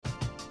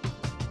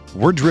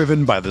We're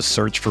driven by the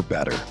search for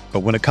better. But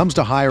when it comes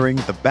to hiring,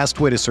 the best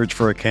way to search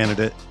for a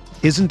candidate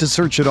isn't to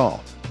search at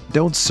all.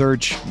 Don't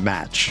search,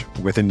 match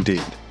with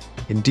Indeed.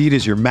 Indeed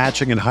is your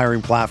matching and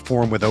hiring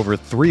platform with over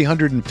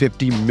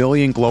 350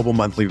 million global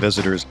monthly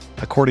visitors,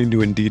 according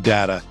to Indeed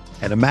data,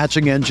 and a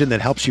matching engine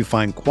that helps you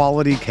find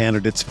quality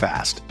candidates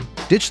fast.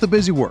 Ditch the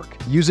busy work.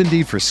 Use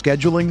Indeed for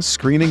scheduling,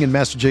 screening, and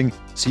messaging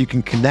so you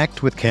can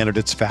connect with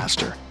candidates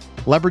faster.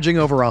 Leveraging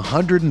over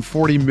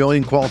 140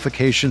 million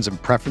qualifications and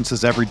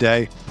preferences every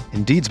day,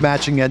 Indeed's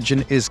matching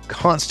engine is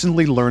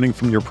constantly learning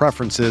from your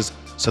preferences,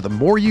 so the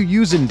more you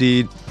use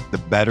Indeed, the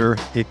better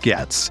it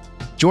gets.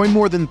 Join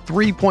more than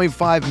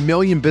 3.5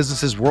 million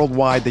businesses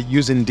worldwide that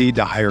use Indeed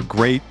to hire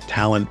great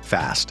talent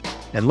fast.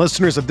 And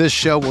listeners of this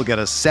show will get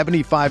a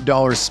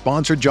 $75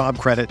 sponsored job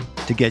credit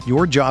to get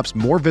your jobs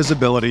more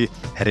visibility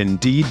at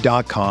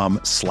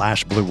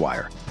Indeed.com/Blue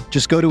Wire.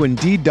 Just go to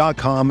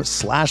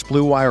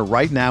Indeed.com/Blue Wire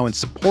right now and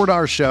support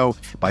our show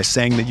by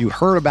saying that you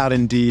heard about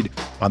Indeed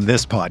on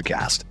this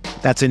podcast.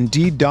 That's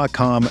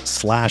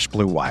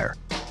Indeed.com/Blue Wire.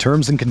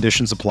 Terms and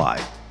conditions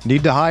apply.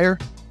 Need to hire?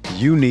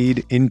 You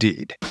need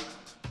Indeed.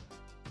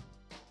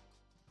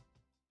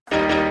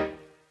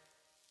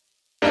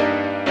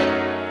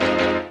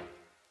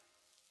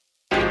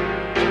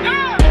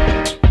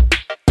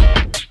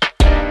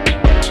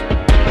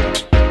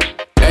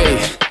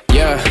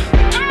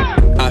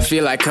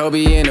 Feel like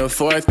Kobe in the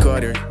fourth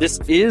quarter. This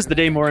is the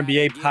Day More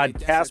NBA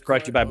podcast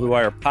brought to you by Blue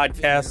Wire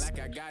Podcasts.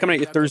 Coming at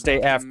you Thursday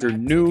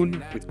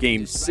afternoon with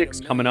Game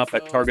 6 coming up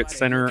at Target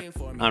Center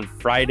on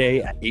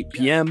Friday at 8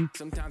 p.m.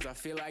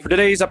 For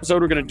today's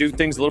episode, we're going to do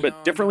things a little bit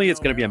differently.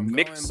 It's going to be a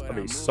mix of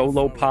a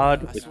solo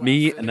pod with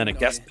me and then a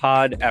guest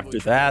pod after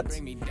that,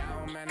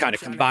 kind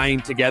of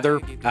combined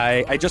together.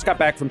 I just got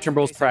back from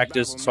Timberwolves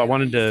practice, so I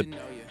wanted to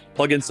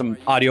plug in some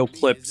audio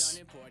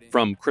clips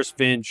from Chris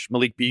Finch,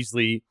 Malik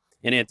Beasley,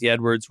 and Anthony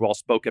Edwards, who all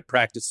spoke at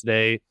practice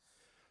today.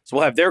 So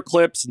we'll have their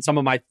clips and some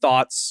of my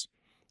thoughts.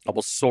 I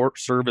will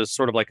serve as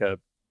sort of like a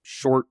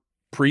short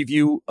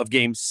preview of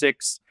Game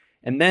 6.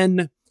 And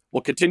then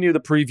we'll continue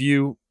the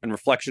preview and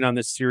reflection on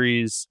this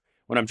series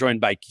when I'm joined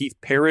by Keith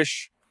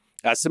Parish.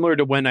 Similar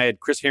to when I had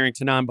Chris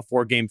Harrington on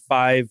before Game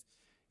 5,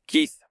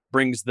 Keith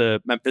brings the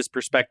Memphis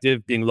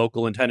perspective, being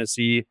local in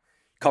Tennessee,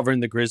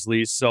 covering the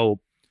Grizzlies. So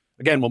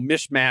again, we'll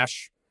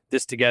mishmash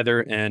this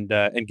together and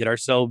get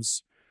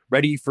ourselves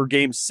ready for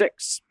Game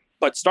 6.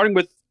 But starting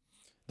with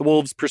the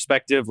Wolves'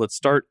 perspective, let's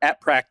start at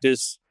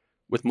practice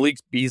with Malik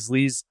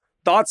Beasley's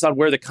thoughts on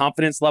where the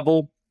confidence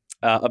level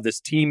of this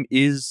team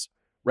is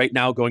right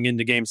now going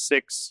into Game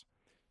 6.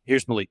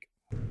 Here's Malik.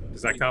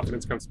 Does that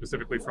confidence come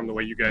specifically from the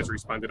way you guys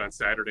responded on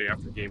Saturday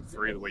after Game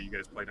 3, the way you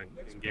guys played in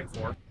Game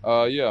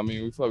 4? Yeah, I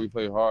mean, we feel like we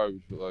played hard.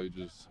 We feel like we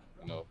just,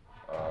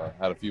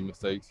 had a few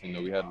mistakes.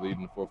 We had a lead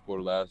in the fourth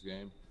quarter last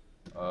game.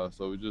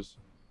 So we just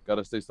got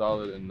to stay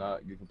solid and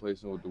not get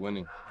complacent with the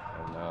winning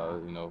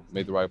and,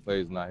 make the right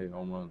plays and not hit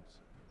home runs.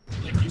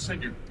 Like you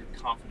said, you're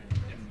confident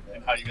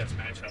in how you guys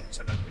match up. You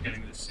said at the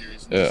beginning of this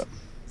series. Yeah.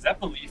 Is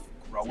that belief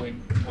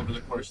growing over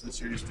the course of the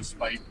series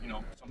despite,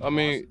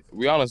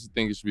 we honestly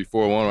think it should be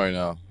 4-1 right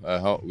now.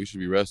 We should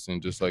be resting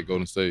just like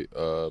Golden State.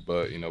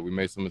 But, we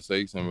made some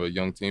mistakes and we're a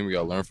young team. We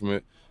got to learn from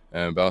it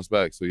and bounce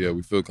back. So, yeah,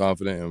 we feel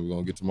confident and we're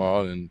going to get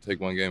tomorrow and take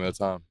one game at a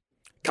time.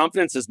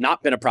 Confidence has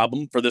not been a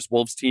problem for this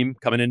Wolves team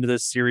coming into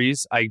this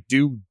series. I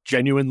do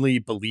genuinely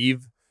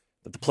believe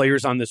that the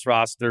players on this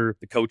roster,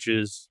 the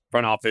coaches,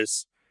 front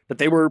office, that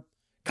they were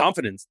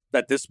confident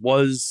that this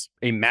was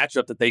a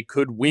matchup that they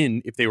could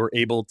win if they were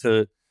able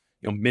to,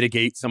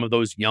 mitigate some of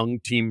those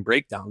young team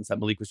breakdowns that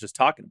Malik was just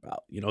talking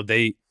about.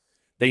 They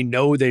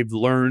know they've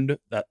learned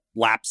that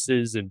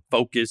lapses in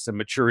focus and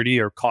maturity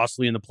are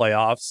costly in the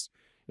playoffs.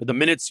 The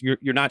minutes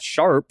you're not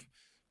sharp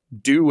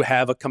do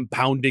have a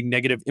compounding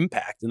negative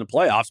impact in the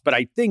playoffs. But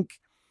I think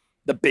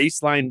the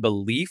baseline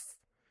belief,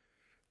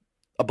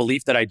 a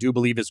belief that I do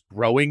believe is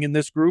growing in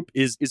this group,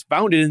 is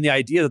founded in the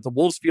idea that the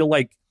Wolves feel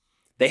like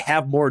they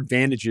have more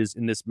advantages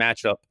in this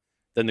matchup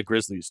than the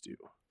Grizzlies do.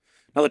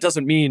 Now, that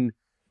doesn't mean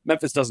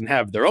Memphis doesn't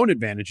have their own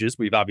advantages.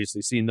 We've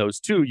obviously seen those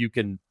too. You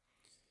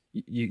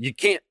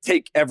can't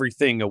take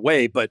everything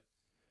away, but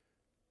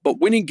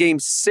winning Game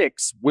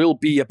 6 will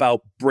be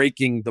about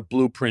breaking the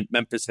blueprint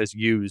Memphis has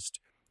used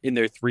in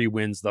their 3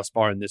 wins thus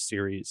far in this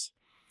series.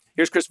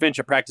 Here's Chris Finch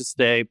at practice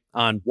today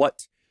on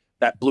what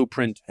that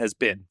blueprint has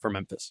been for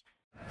Memphis.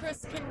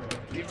 Chris, can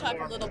you talk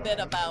a little bit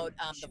about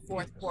the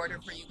fourth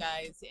quarter for you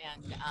guys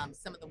and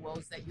some of the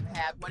woes that you've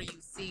had? What are you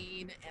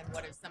seeing and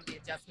what are some of the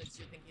adjustments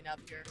you're thinking of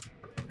here?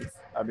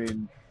 I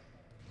mean,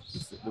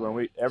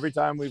 every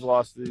time we've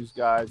lost to these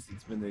guys,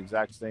 it's been the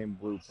exact same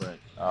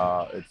blueprint.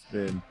 It's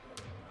been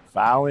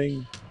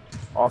fouling,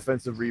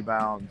 offensive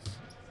rebounds,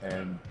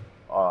 and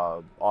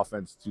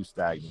offense too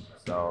stagnant.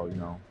 So,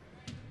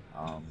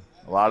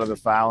 a lot of the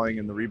fouling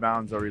and the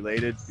rebounds are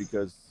related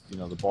because,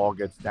 the ball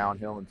gets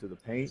downhill into the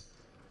paint.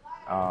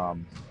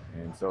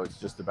 And so it's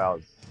just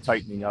about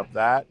tightening up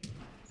that.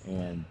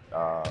 And,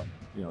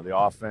 the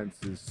offense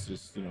is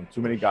just,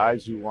 too many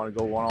guys who want to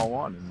go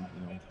one-on-one.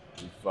 And,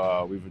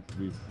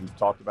 we've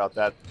talked about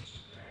that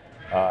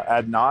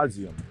ad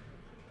nauseum,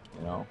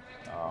 you know.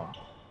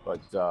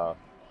 But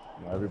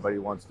everybody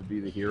wants to be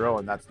the hero,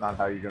 and that's not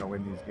how you're going to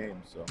win these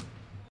games.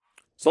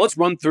 So let's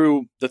run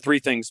through the three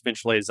things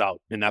Finch lays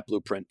out in that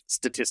blueprint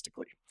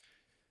statistically.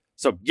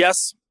 So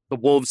yes, the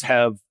Wolves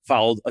have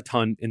fouled a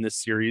ton in this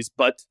series,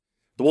 but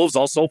the Wolves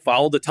also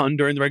fouled a ton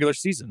during the regular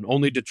season.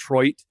 Only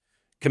Detroit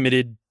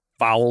committed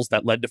fouls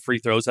that led to free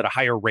throws at a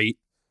higher rate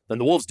than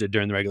the Wolves did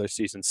during the regular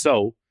season.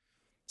 So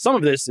some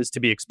of this is to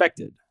be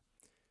expected.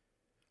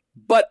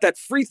 But that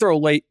free throw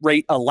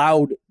rate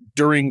allowed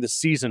during the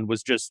season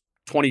was just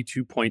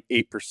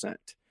 22.8%.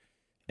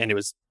 And it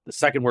was the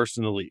second worst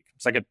in the league,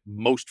 second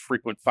most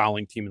frequent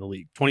fouling team in the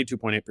league,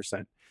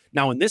 22.8%.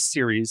 Now in this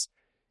series,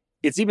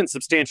 it's even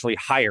substantially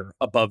higher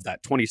above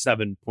that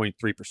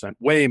 27.3%,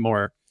 way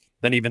more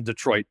than even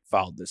Detroit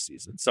fouled this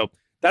season. So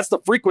that's the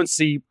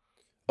frequency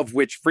of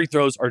which free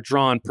throws are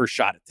drawn per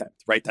shot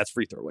attempt, right? That's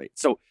free throw rate.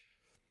 So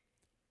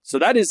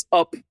that is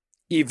up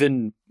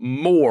even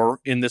more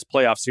in this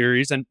playoff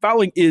series, and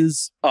fouling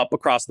is up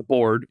across the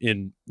board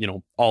in,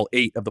 all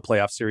 8 of the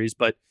playoff series,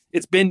 but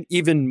it's been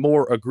even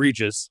more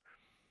egregious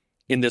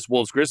in this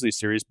Wolves-Grizzlies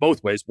series,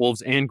 both ways,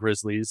 Wolves and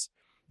Grizzlies,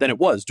 than it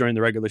was during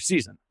the regular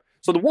season.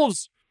 So the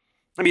Wolves,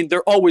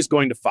 they're always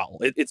going to foul.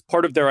 It's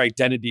part of their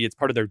identity. It's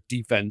part of their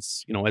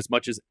defense, as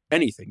much as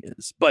anything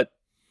is. But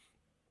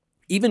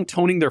even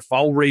toning their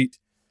foul rate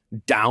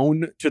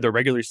down to the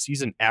regular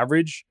season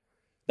average,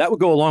 that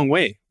would go a long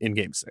way in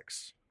Game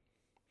 6.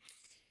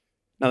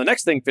 Now, the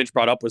next thing Finch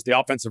brought up was the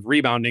offensive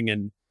rebounding,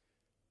 and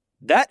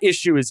that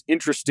issue is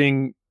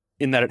interesting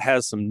in that it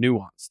has some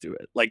nuance to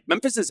it. Like,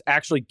 Memphis is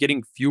actually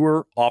getting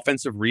fewer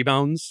offensive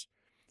rebounds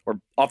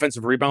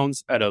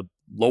at a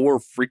lower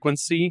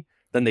frequency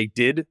than they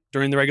did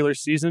during the regular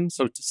season.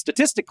 So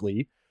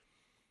statistically,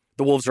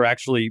 the Wolves are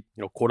actually,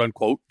 quote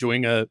unquote,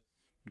 doing a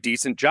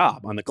decent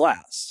job on the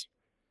glass.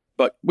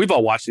 But we've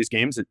all watched these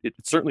games. It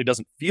certainly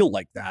doesn't feel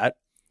like that.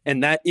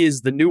 And that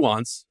is the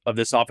nuance of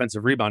this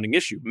offensive rebounding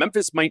issue.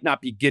 Memphis might not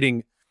be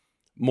getting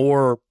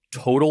more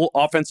total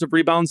offensive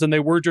rebounds than they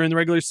were during the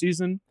regular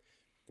season,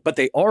 but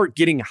they are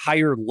getting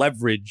higher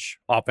leverage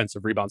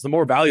offensive rebounds, the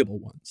more valuable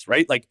ones,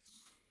 right? Like,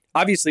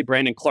 obviously,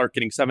 Brandon Clark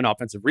getting 7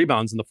 offensive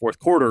rebounds in the fourth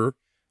quarter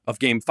of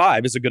Game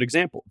 5 is a good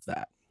example of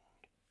that.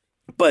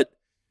 But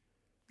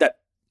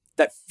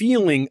that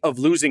feeling of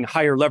losing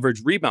higher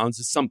leverage rebounds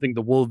is something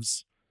the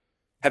Wolves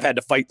have had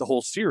to fight the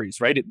whole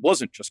series, right? It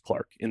wasn't just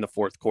Clark in the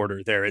fourth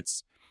quarter there.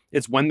 It's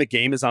when the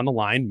game is on the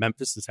line.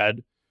 Memphis has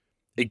had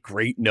a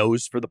great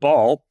nose for the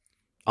ball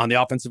on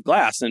the offensive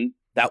glass, and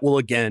that will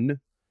again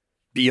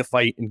be a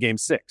fight in Game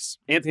 6.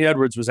 Anthony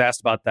Edwards was asked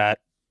about that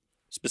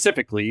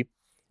specifically,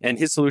 and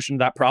his solution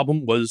to that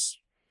problem was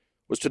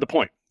to the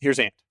point. Here's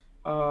Ant.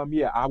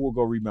 I will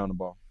go rebound the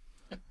ball.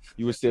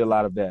 You will see a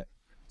lot of that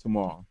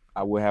tomorrow.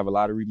 I will have a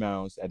lot of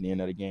rebounds at the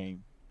end of the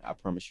game. I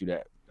promise you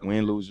that.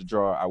 Win, lose, or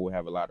draw, I will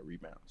have a lot of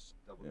rebounds.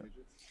 Yeah.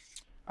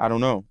 I don't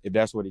know if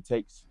that's what it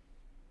takes.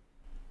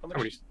 How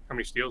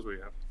many steals will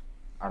you have?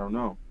 I don't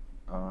know.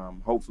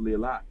 Hopefully a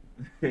lot.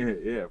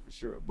 Yeah, for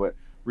sure. But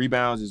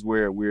rebounds is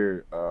where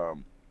we're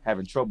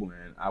having trouble,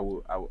 and I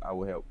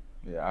will help.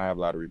 Yeah, I have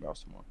a lot of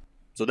rebounds tomorrow.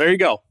 So there you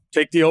go.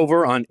 Take the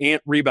over on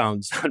Ant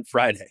rebounds on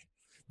Friday.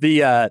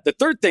 The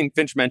third thing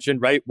Finch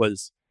mentioned, right,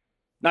 was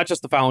not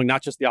just the fouling,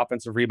 not just the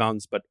offensive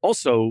rebounds, but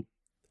also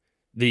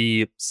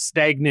the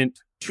stagnant,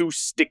 too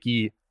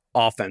sticky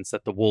offense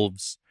that the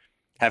Wolves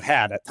have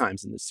had at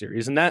times in this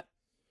series. And that,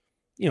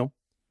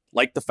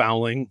 like the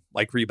fouling,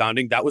 like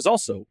rebounding, that was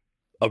also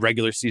a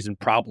regular season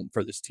problem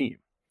for this team.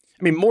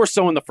 More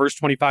so in the first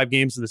 25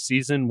 games of the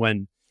season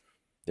when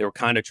they were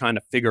kind of trying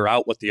to figure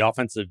out what the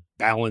offensive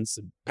balance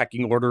and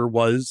pecking order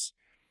was.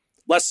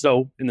 Less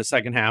so in the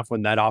second half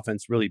when that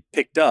offense really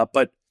picked up.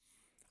 But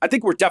I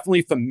think we're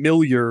definitely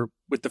familiar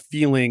with the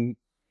feeling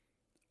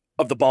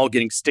of the ball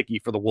getting sticky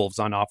for the Wolves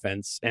on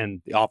offense,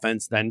 and the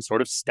offense then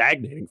sort of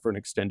stagnating for an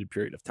extended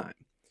period of time.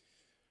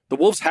 The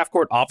Wolves'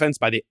 half-court offense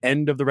by the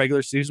end of the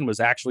regular season was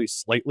actually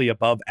slightly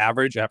above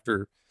average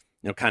after,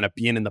 kind of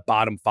being in the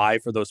bottom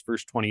 5 for those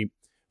first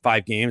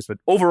 25 games. But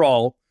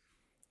overall,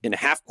 in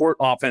half-court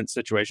offense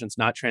situations,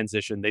 not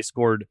transition, they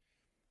scored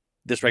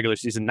this regular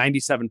season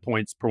 97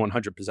 points per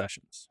 100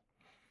 possessions.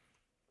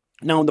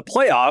 Now, in the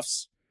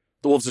playoffs,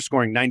 the Wolves are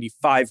scoring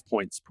 95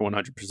 points per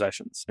 100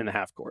 possessions in the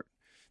half-court.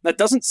 That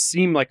doesn't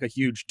seem like a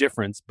huge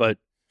difference, but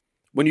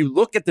when you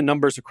look at the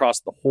numbers across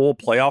the whole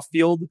playoff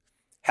field,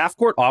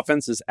 half-court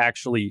offense is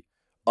actually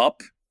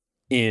up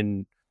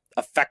in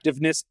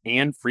effectiveness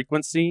and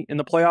frequency in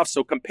the playoffs.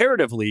 So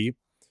comparatively,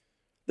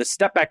 the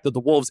step back that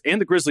the Wolves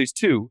and the Grizzlies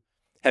too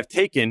have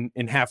taken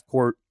in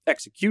half-court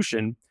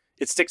execution,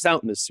 it sticks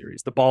out in this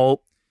series. The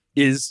ball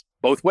is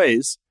both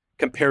ways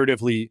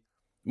comparatively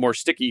more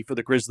sticky for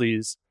the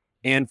Grizzlies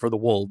and for the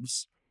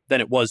Wolves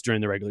than it was during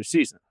the regular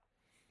season.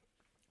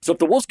 So if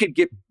the Wolves could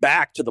get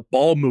back to the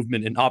ball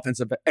movement and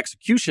offensive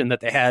execution that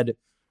they had,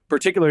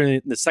 particularly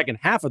in the second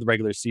half of the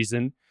regular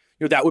season,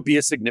 that would be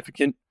a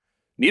significant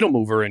needle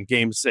mover in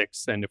Game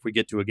 6 and if we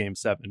get to a Game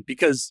 7.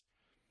 Because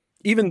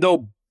even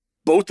though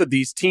both of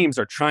these teams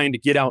are trying to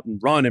get out and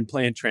run and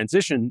play in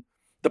transition,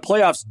 the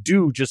playoffs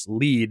do just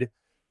lead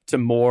to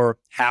more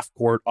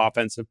half-court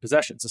offensive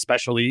possessions,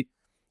 especially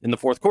in the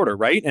fourth quarter,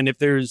 right? And if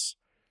there's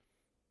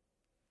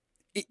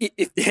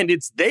and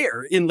it's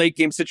there in late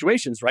game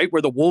situations, right,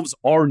 where the Wolves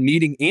are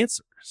needing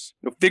answers,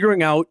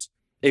 figuring out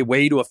a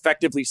way to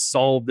effectively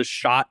solve the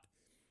shot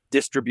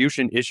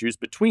distribution issues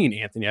between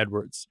Anthony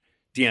Edwards,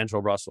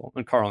 D'Angelo Russell,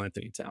 and Karl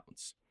Anthony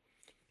Towns.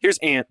 Here's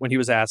Ant when he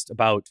was asked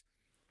about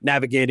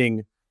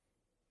navigating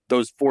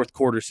those fourth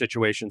quarter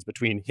situations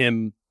between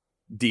him,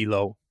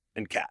 D'Lo,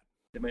 and Cat.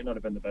 They might not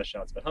have been the best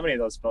shots, but how many of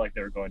those felt like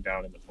they were going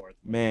down in the fourth?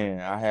 Man,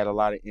 I had a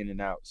lot of in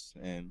and outs,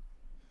 and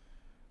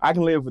I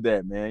can live with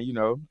that, man,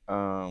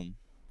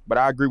 But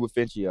I agree with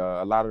Finchy.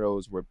 A lot of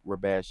those were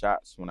bad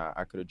shots when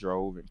I could have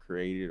drove and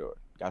created or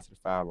got to the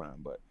foul line.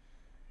 But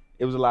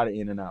it was a lot of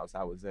in and outs,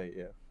 I would say,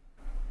 yeah.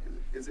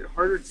 Is it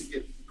harder to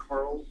get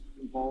Karl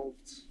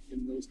involved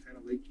in those kind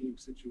of late game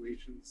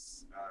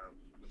situations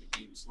when the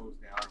game slows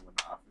down or when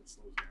the offense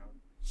slows down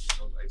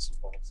in those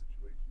iso ball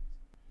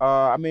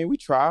situations? We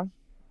try.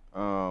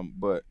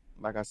 But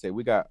like I said,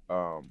 we got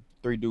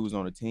 3 dudes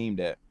on the team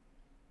that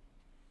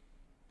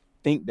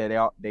think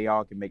that they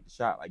all can make the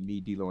shot, like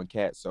me, D'Lo, and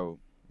Cat. So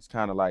it's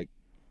kind of like,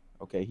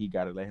 okay, he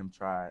got to let him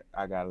try it.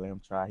 I got to let him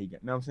try. You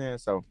know what I'm saying?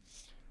 So,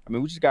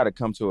 we just got to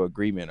come to an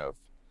agreement of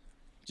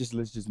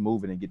let's just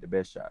move it and get the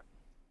best shot.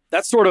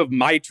 That sort of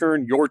my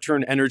turn, your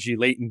turn energy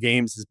late in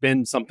games has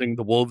been something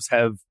the Wolves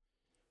have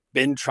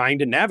been trying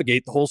to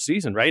navigate the whole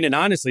season, right? And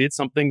honestly, it's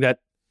something that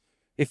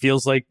it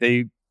feels like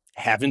they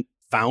haven't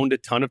found a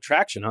ton of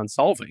traction on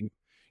solving.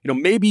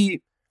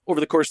 Maybe over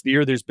the course of the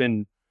year, there's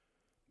been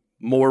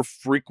more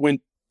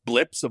frequent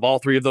blips of all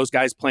 3 of those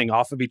guys playing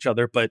off of each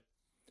other, but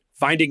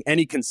finding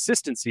any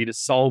consistency to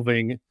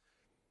solving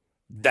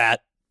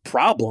that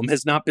problem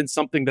has not been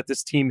something that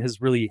this team has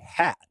really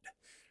had.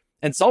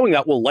 And solving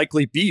that will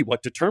likely be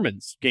what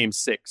determines Game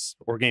 6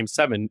 or Game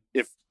 7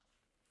 if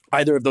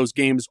either of those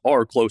games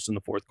are close in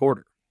the fourth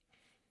quarter.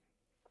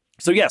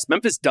 So yes,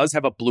 Memphis does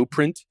have a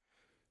blueprint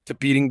to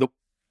beating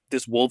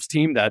this Wolves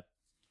team that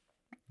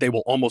they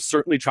will almost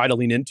certainly try to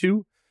lean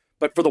into.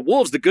 But for the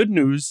Wolves, the good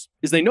news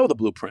is they know the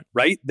blueprint,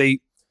 right? They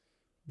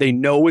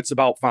know it's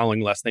about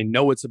fouling less. They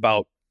know it's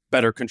about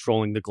better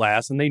controlling the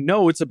glass. And they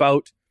know it's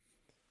about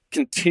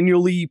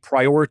continually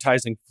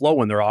prioritizing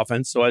flow in their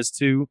offense so as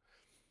to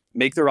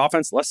make their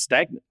offense less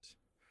stagnant.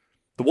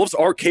 The Wolves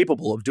are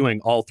capable of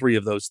doing all 3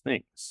 of those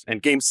things.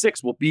 And Game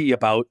 6 will be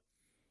about,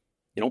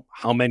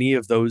 how many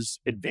of those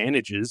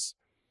advantages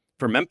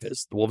for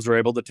Memphis the Wolves are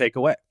able to take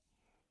away.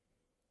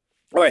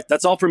 All right,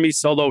 that's all for me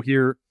solo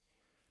here.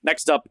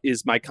 Next up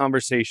is my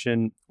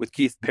conversation with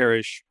Keith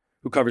Parish,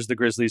 who covers the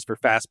Grizzlies for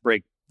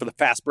the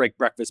Fast Break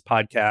Breakfast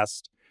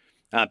podcast.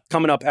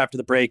 Coming up after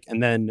the break,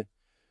 and then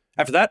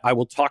after that, I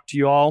will talk to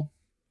you all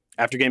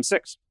after Game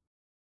 6.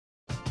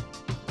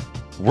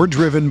 We're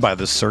driven by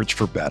the search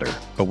for better.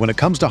 But when it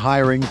comes to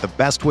hiring, the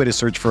best way to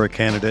search for a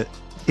candidate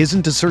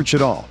isn't to search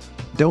at all.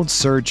 Don't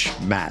search,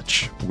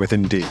 match with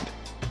Indeed.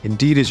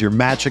 Indeed is your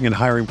matching and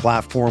hiring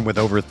platform with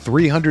over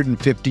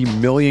 350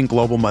 million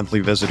global monthly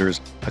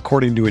visitors,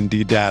 according to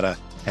Indeed data,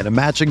 and a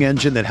matching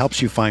engine that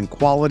helps you find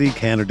quality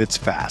candidates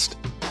fast.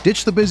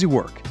 Ditch the busy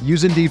work.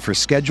 Use Indeed for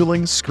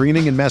scheduling,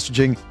 screening, and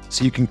messaging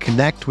so you can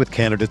connect with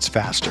candidates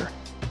faster.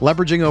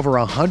 Leveraging over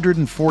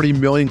 140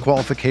 million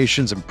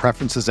qualifications and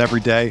preferences every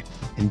day,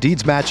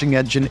 Indeed's matching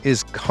engine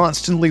is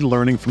constantly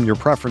learning from your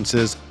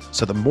preferences,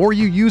 so the more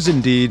you use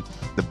Indeed,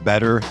 the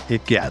better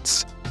it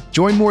gets.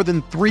 Join more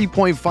than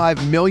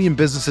 3.5 million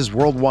businesses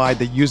worldwide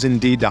that use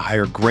Indeed to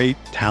hire great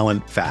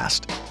talent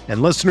fast.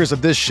 And listeners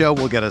of this show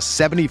will get a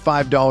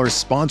 $75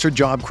 sponsored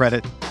job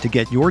credit to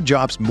get your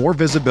jobs more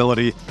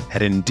visibility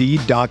at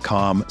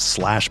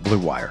Indeed.com/Blue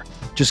Wire.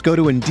 Just go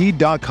to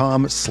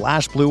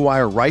Indeed.com/Blue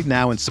Wire right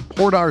now and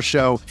support our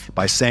show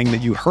by saying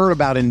that you heard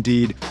about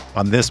Indeed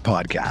on this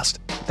podcast.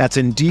 That's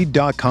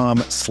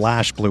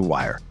Indeed.com/Blue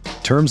Wire.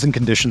 Terms and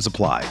conditions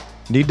apply.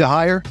 Need to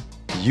hire?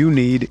 You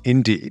need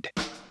Indeed.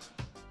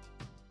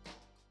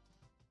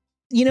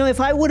 If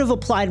I would have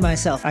applied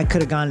myself, I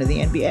could have gone to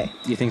the NBA.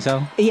 You think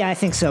so? Yeah, I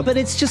think so. But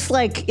it's just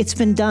like, it's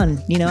been done.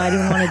 I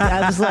didn't want to,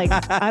 I was like,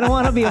 I don't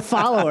want to be a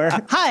follower.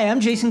 Hi, I'm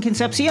Jason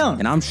Concepcion.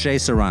 And I'm Shea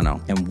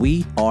Serrano. And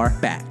we are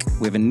back.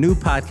 We have a new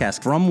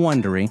podcast from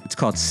Wondery. It's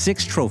called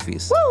 6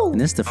 Trophies. Woo!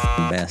 And it's the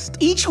best.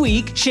 Each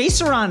week, Shea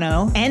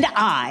Serrano and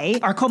I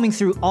are combing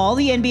through all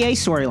the NBA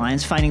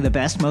storylines, finding the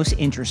best, most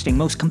interesting,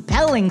 most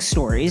compelling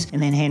stories,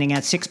 and then handing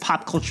out 6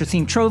 pop culture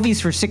themed trophies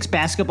for 6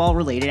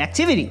 basketball-related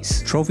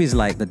activities. Trophies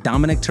like the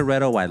Dominic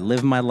Toretto I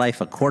Live My Life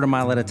a Quarter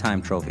Mile at a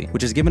Time trophy,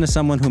 which is given to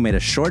someone who made a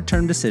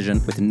short-term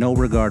decision with no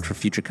regard for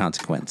future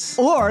consequence.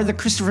 Or the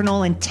Christopher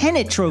Nolan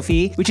Tenet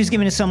trophy, which is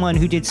given to someone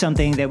who did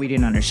something that we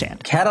didn't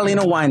understand.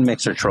 Catalina Wine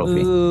Mixer trophy.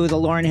 Ooh, the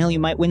Lauryn Hill, you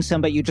might win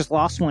some, but you just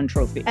lost one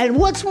trophy. And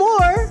what's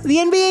more, the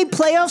NBA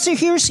playoffs are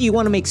here, so you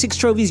want to make 6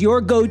 Trophies your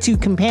go-to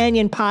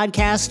companion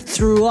podcast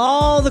through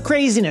all the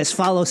craziness.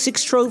 Follow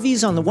 6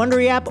 Trophies on the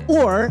Wondery app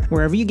or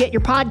wherever you get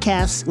your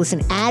podcasts.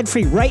 Listen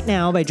ad-free right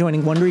now by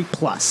joining Wondery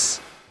Plus.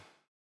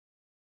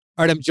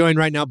 All right, I'm joined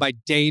right now by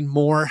Dane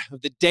Moore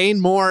of the Dane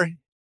Moore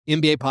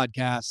NBA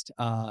podcast.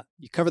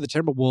 You cover the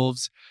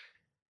Timberwolves.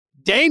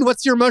 Dane,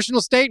 what's your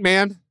emotional state,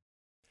 man?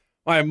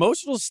 My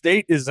emotional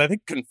state is, I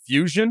think,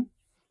 confusion.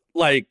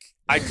 Like,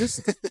 I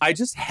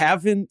just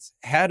haven't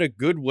had a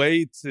good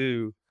way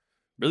to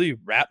really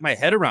wrap my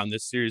head around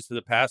this series for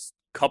the past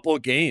couple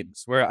of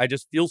games, where I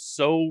just feel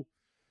so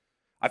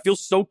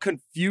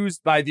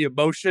confused by the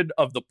emotion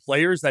of the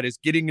players that is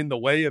getting in the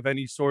way of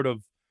any sort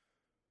of,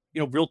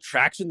 real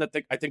traction that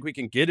I think we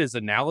can get as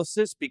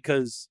analysis,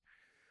 because,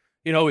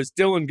 is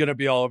Dylan going to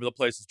be all over the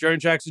place? Is Jaren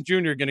Jackson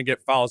Jr. going to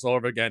get fouls all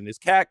over again? Is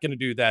Cat going to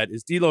do that?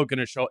 Is D'Lo going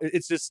to show?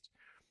 It's just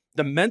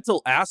the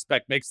mental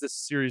aspect makes this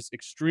series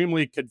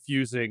extremely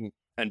confusing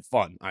and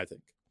fun, I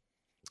think.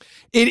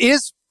 It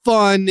is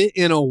fun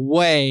in a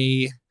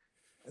way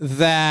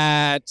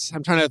that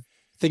I'm trying to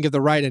think of the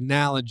right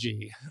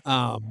analogy.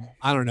 I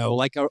don't know,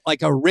 like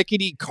a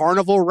rickety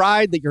carnival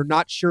ride that you're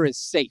not sure is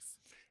safe.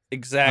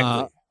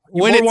 Exactly.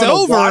 When it's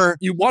over,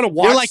 you want to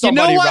watch. You're like, you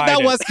know what?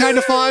 That it. was kind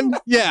of fun.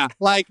 Yeah,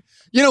 like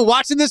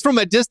watching this from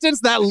a distance,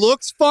 that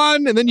looks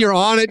fun, and then you're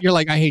on it. You're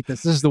like, I hate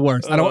this. This is the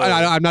worst. I don't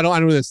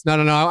do this. No.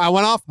 I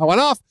went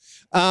off.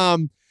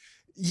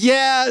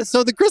 Yeah.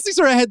 So the Grizzlies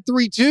are ahead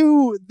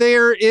 3-2.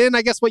 They're in,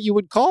 I guess, what you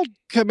would call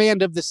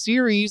command of the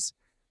series.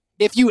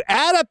 If you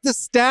add up the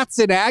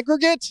stats in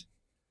aggregate,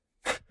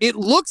 it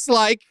looks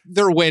like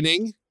they're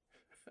winning.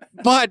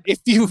 But if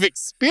you've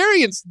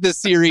experienced the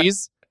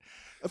series,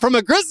 from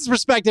a Grizzlies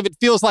perspective, it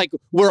feels like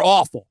we're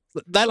awful.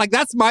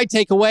 That's my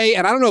takeaway,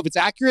 and I don't know if it's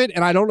accurate,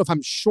 and I don't know if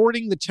I'm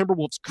shorting the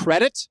Timberwolves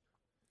credit,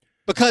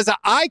 because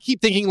I keep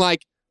thinking,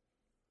 like,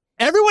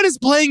 everyone is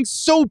playing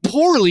so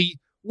poorly.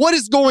 What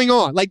is going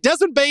on? Like,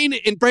 Desmond Bane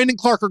and Brandon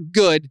Clark are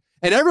good,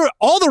 and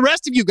all the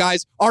rest of you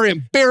guys are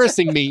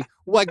embarrassing me.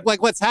 like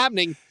what's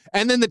happening?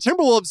 And then the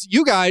Timberwolves,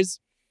 you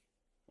guys,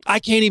 I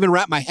can't even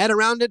wrap my head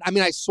around it. I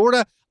mean,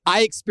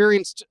 I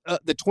experienced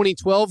the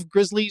 2012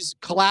 Grizzlies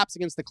collapse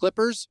against the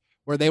Clippers,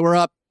 where they were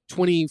up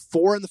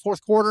 24 in the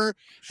fourth quarter.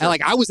 Sure.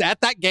 And I was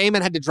at that game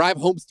and had to drive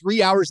home 3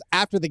 hours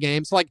after the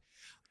game. So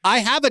I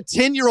have a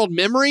 10-year-old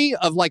memory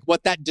of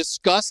what that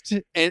disgust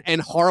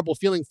and horrible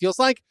feeling feels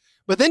like.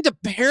 But then to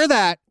pair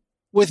that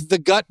with the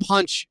gut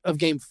punch of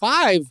game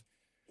 5,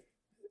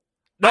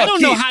 I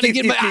don't know how to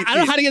get in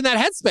that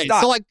headspace.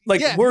 Stop.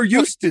 So we're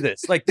used to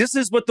this. This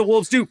is what the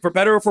Wolves do, for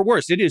better or for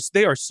worse.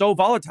 They are so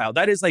volatile.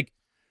 That is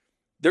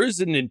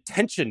there's an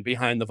intention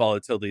behind the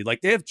volatility.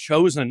 They have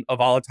chosen a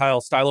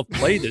volatile style of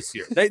play this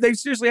year. They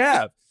seriously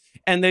have.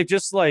 And they've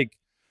just they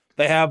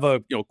have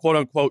a, quote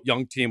unquote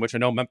young team, which I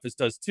know Memphis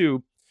does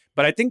too.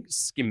 But I think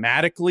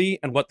schematically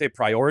and what they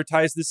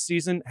prioritize this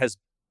season has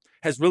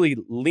really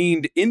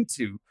leaned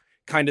into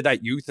kind of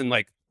that youth and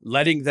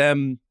letting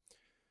them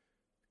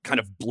kind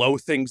of blow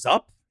things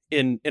up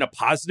in a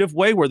positive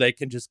way, where they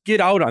can just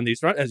get out on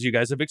these runs, as you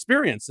guys have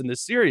experienced in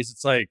this series.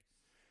 It's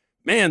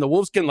man, the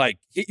Wolves can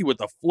hit you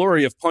with a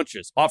flurry of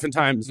punches,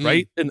 oftentimes,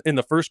 right? In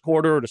the first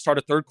quarter or to start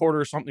a third quarter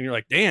or something. You're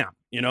like, damn,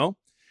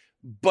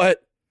 But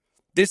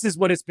this is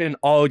what it's been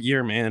all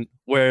year, man,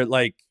 where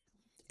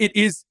it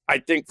is, I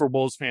think for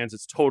Wolves fans,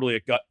 it's totally a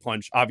gut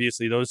punch.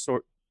 Obviously, those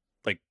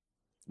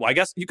I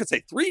guess you could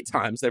say 3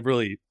 times they've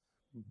really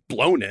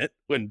blown it,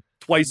 when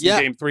twice in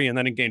game 3 and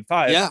then in game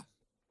 5.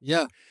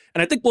 Yeah.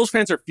 And I think Wolves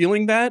fans are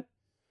feeling that,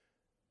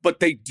 but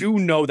they do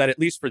know that at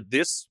least for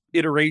this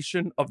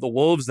iteration of the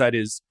Wolves that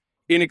is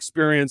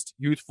inexperienced,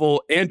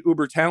 youthful, and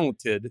uber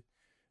talented,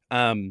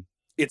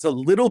 it's a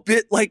little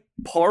bit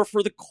par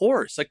for the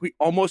course. We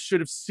almost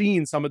should have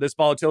seen some of this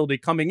volatility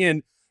coming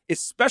in,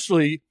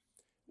 especially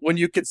when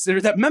you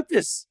consider that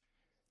Memphis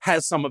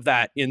has some of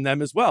that in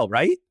them as well,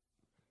 right?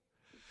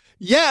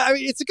 Yeah, I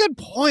mean, it's a good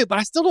point, but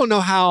I still don't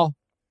know how.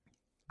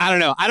 I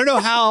don't know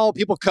how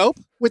people cope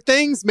with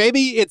things.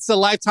 Maybe it's a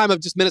lifetime of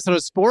just Minnesota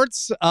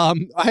sports. I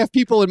have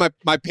people in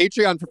my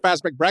Patreon for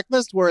Fast Break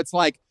Breakfast where it's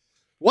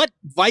what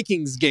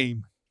Vikings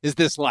game is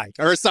this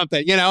or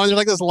something, and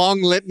there's this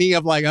long litany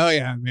of oh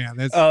yeah, man.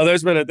 There was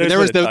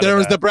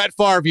the Brett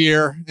Favre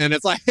year, and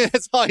it's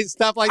it's always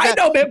stuff like that.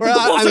 I know, man. But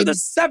the Wolves are the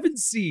 7th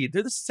seed.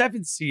 They're the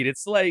 7th seed.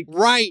 It's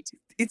right.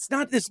 It's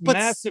not this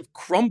massive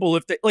crumble.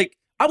 If they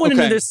I went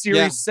into this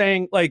series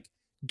saying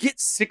get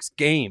 6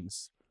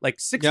 games,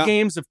 6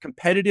 games of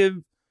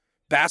competitive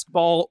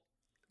basketball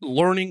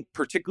learning,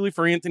 particularly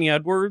for Anthony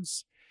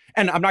Edwards.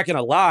 And I'm not going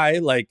to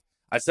lie,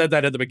 I said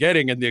that at the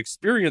beginning, and the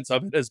experience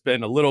of it has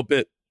been a little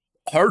bit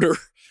harder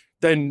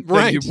than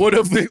you would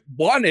have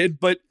wanted,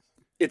 but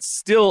it's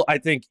still, I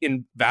think,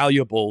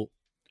 invaluable.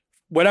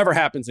 Whatever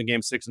happens in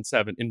game 6 and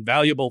 7,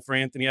 invaluable for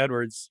Anthony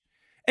Edwards.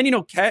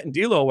 And, Cat and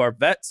D'Lo are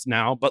vets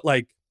now, but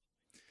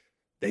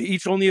they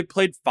each only had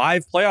played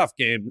 5 playoff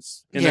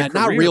games in their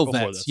career not real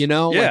before vets, this.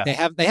 Yeah. They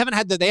haven't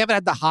had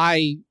the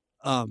high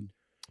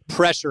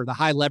pressure, the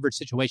high leverage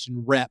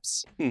situation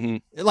reps.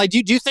 Mm-hmm.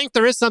 Do you think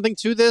there is something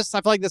to this?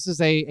 I feel like this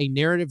is a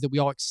narrative that we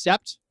all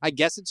accept. I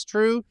guess it's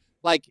true.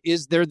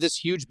 Is there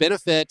this huge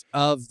benefit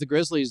of the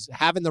Grizzlies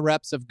having the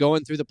reps of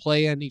going through the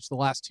play-in each of the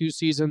last 2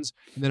 seasons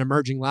and then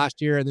emerging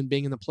last year and then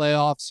being in the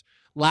playoffs?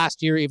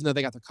 last year, even though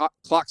they got their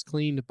clocks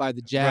cleaned by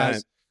the Jazz.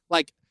 Right.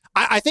 Like,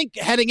 I think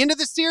heading into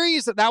the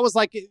series, that was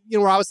like,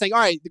 where I was saying, all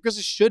right, the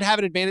Grizzlies should have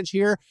an advantage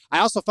here. I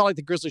also felt like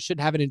the Grizzlies should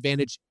have an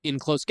advantage in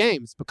close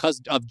games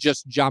because of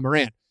just Ja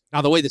Morant.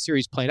 Now, the way the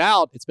series played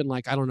out, it's been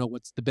like, I don't know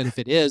what's the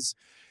benefit is.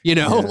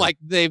 Like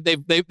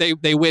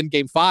they win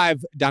game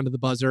 5 down to the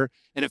buzzer,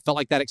 and it felt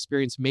like that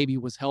experience maybe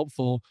was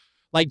helpful.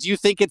 Like, do you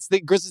think it's the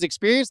Grizzlies'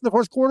 experience in the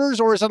fourth quarters,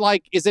 or is it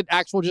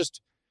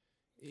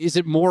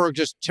more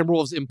just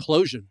Timberwolves'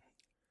 implosion?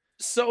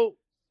 So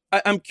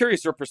I'm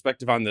curious your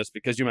perspective on this,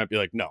 because you might be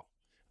like, no.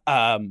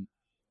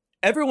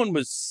 Everyone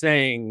was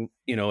saying,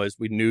 as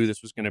we knew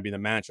this was going to be the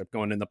matchup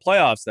going in the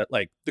playoffs, that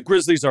like the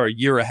Grizzlies are a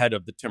year ahead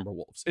of the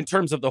Timberwolves in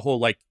terms of the whole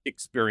like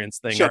experience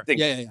thing. Sure. I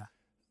think,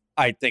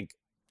 I think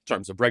in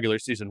terms of regular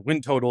season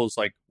win totals,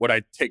 like would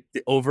I take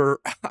the over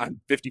on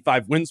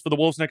 55 wins for the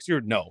Wolves next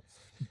year? No.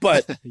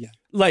 But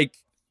like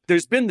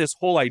there's been this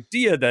whole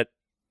idea that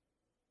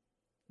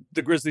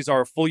the Grizzlies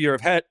are a full year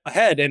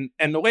ahead.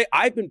 And the way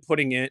I've been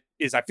putting it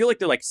is I feel like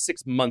they're like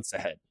 6 months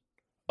ahead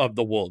of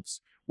the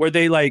Wolves, where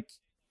they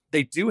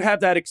do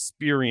have that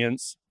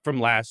experience from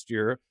last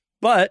year,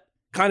 but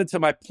kind of to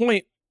my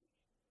point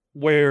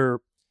where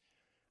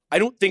I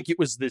don't think it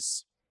was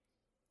this,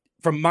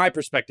 from my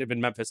perspective in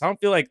Memphis, I don't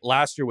feel like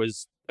last year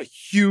was a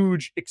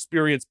huge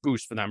experience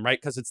boost for them, right?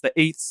 Because it's the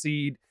 8th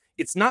seed.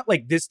 It's not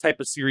like this type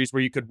of series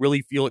where you could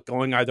really feel it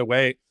going either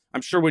way.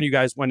 I'm sure when you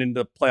guys went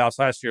into the playoffs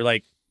last year,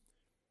 like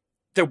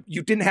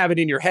you didn't have it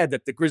in your head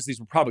that the Grizzlies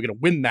were probably going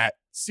to win that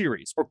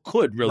series or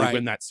could really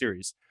win that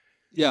series.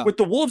 Yeah. With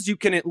the Wolves,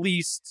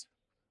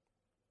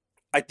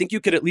 I think you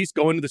could at least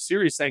go into the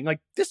series saying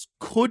like, this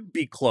could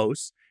be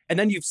close. And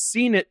then you've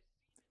seen it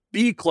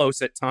be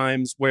close at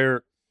times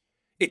where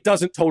it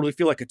doesn't totally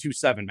feel like a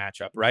 2-7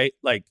 matchup, right?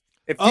 Like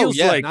it feels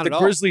like the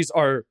Grizzlies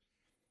are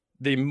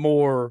the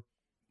more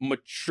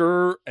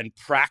mature and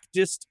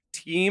practiced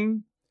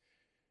team.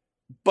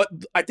 But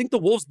I think the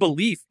Wolves'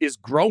 belief is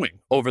growing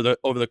over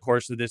the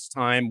course of this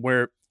time,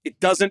 where it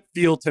doesn't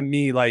feel to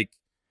me like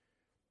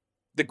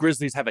the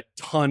Grizzlies have a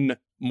ton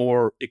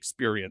more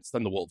experience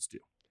than the Wolves do.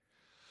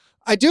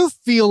 I do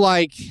feel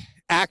like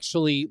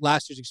actually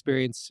last year's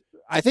experience,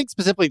 I think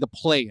specifically the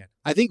play-in.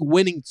 I think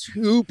winning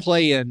 2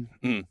 play-in,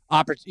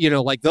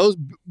 like those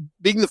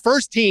being the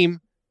first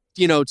team,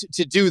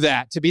 to do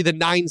that, to be the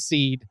 9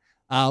 seed,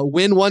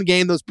 win 1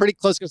 game that was pretty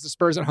close against the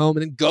Spurs at home,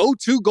 and then go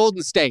to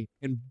Golden State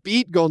and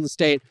beat Golden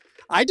State.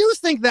 I do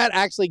think that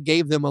actually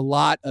gave them a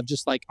lot of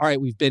just like, all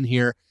right, we've been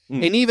here.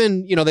 And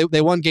even,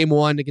 they won game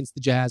 1 against the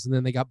Jazz, and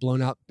then they got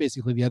blown out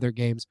basically the other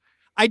games.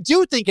 I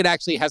do think it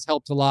actually has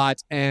helped a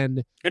lot,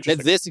 and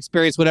that this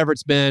experience, whatever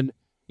it's been,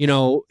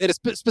 it is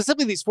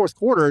specifically these fourth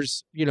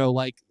quarters,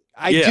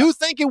 I do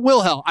think it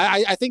will help.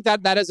 I think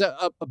that is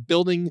a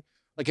building,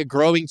 like a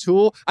growing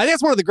tool. I think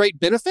that's one of the great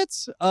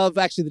benefits of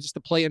actually just the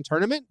play-in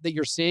tournament, that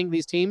you're seeing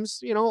these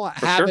teams,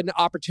 have an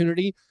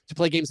opportunity to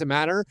play games that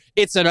matter.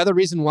 It's another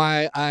reason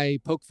why I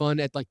poke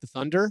fun at like the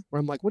Thunder, where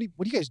I'm like, what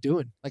are you guys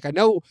doing? Like, I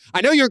know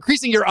you're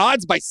increasing your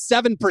odds by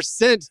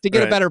 7% to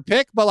get a better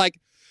pick, but like,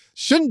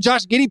 shouldn't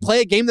Josh Giddey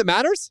play a game that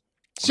matters?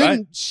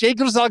 Shouldn't Shai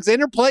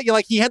Gilgeous-Alexander play?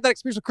 Like, he had that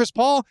experience with Chris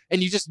Paul,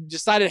 and you just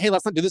decided, hey,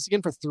 let's not do this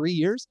again for 3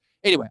 years.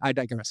 Anyway, I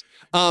digress.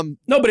 No,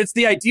 but it's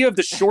the idea of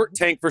the short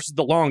tank versus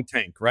the long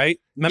tank, right?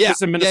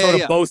 Memphis and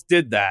Minnesota both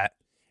did that,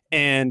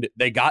 and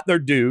they got their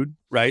dude,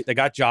 right? They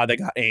got Ja, they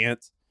got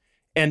Ant.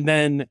 And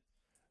then,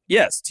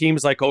 yes,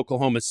 teams like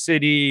Oklahoma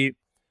City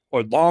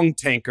or long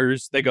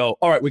tankers, they go,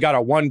 all right, we got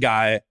our one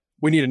guy.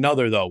 We need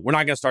another, though. We're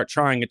not going to start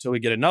trying until we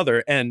get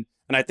another. And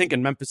I think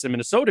in Memphis and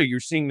Minnesota, you're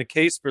seeing the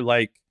case for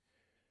like,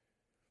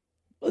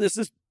 well, this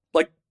is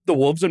like the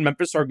Wolves and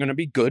Memphis are going to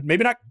be good.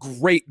 Maybe not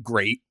great,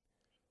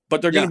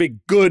 but they're going to be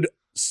good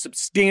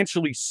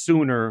substantially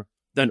sooner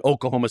than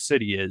Oklahoma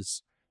City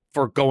is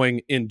for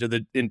going into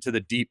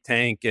the deep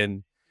tank.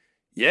 And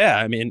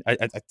I mean, I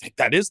think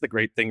that is the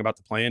great thing about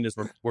the play-in is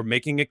we're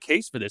making a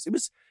case for this. It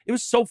was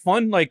so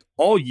fun, like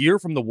all year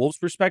from the Wolves'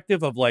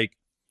 perspective of like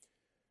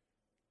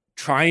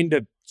trying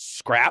to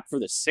scrap for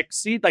the 6th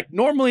seed. Like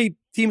normally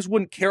teams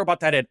wouldn't care about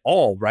that at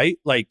all, right?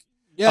 Like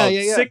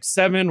 6,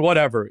 7,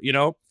 whatever,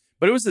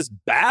 but it was this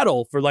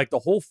battle for like the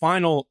whole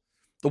final.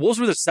 The Wolves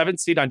were the 7th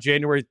seed on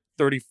January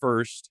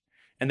 31st,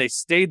 and they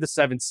stayed the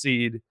 7th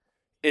seed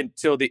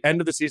until the end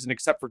of the season,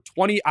 except for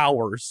 20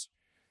 hours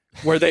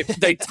where they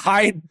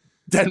tied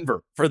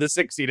Denver for the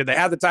 6th seed, and they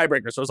had the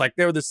tiebreaker. So it was like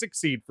they were the 6th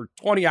seed for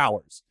 20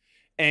 hours.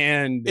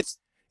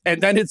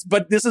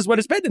 But this is what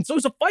it's been. And so it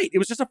was a fight. It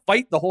was just a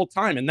fight the whole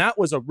time. And that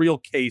was a real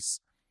case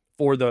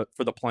for the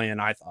play-in,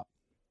 I thought.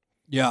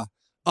 Yeah.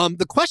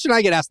 The question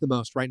I get asked the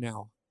most right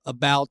now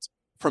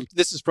from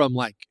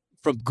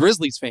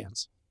Grizzlies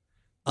fans,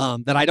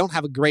 that I don't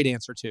have a great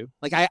answer to.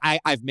 Like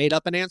I've made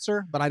up an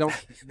answer, but I don't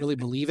really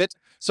believe it.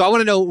 So I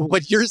want to know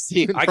what you're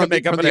seeing from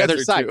the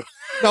other side. Too.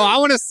 No, I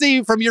want to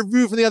see from your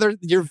view from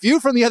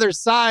the other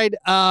side.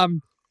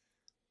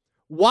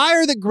 Why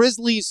are the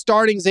Grizzlies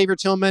starting Xavier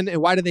Tillman,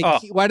 and why do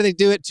they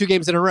do it 2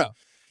 games in a row?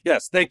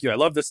 Yes, thank you. I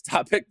love this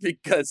topic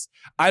because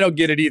I don't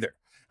get it either.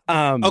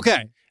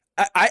 Okay.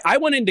 I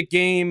went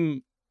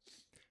into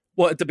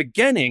at the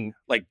beginning,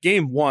 like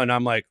game one,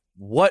 I'm like,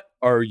 what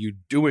are you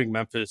doing,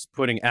 Memphis,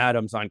 putting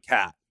Adams on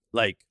Cat?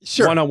 Like,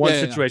 one-on-one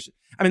situation.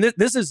 Yeah. I mean,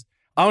 this is,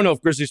 I don't know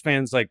if Grizzlies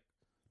fans like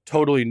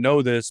totally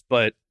know this,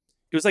 but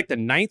it was like the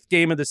 9th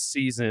game of the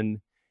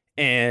season,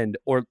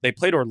 or they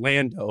played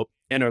Orlando,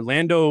 and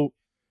Orlando,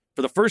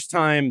 for the first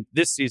time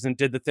this season,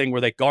 did the thing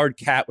where they guard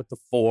Cat with the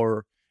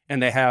 4,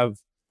 and they have,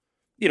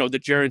 the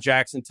Jaren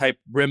Jackson type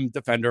rim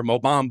defender, Mo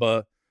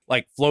Bamba,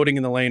 like floating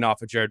in the lane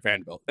off of Jared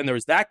Vanderbilt. And there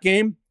was that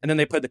game, and then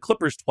they played the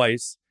Clippers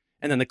twice,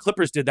 and then the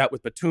Clippers did that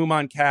with Batum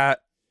on Cat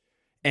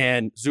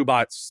and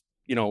Zubac's,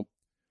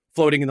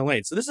 floating in the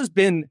lane. So this has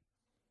been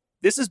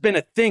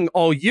a thing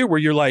all year where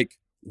you're like,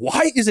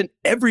 why isn't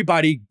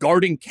everybody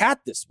guarding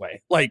Cat this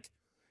way? Like,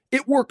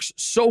 it works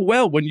so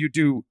well when you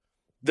do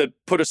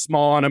put a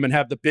small on him and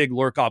have the big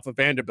lurk off of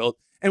Vanderbilt.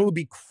 And it would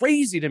be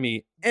crazy to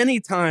me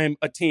anytime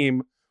a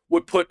team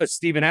would put a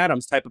Steven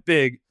Adams type of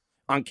big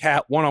on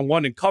Cat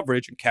one-on-one in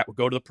coverage, and Cat would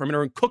go to the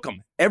perimeter and cook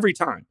him every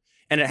time.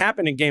 And it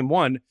happened in game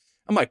one.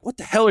 I'm like, what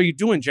the hell are you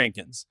doing,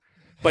 Jenkins?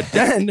 But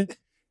then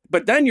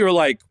you're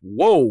like,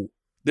 whoa,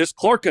 this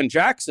Clark and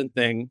Jackson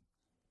thing,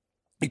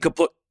 you could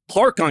put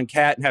Clark on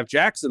Cat and have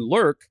Jackson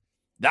lurk.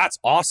 That's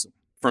awesome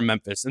for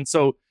Memphis. And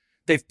so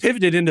they've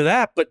pivoted into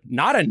that, but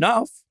not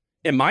enough,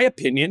 in my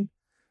opinion,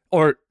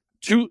 or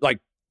too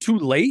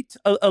late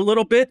a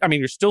little bit. I mean,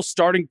 you're still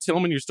starting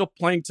Tillman. You're still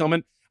playing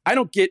Tillman. I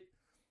don't get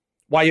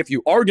why, if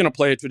you are going to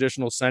play a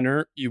traditional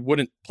center, you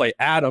wouldn't play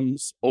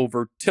Adams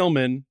over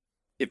Tillman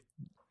if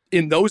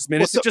in those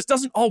minutes. It just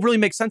doesn't all really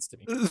make sense to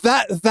me.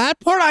 That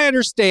part I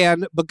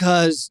understand,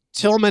 because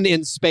Tillman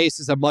in space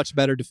is a much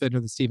better defender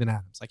than Steven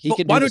Adams. Like, he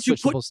can do the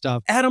switchable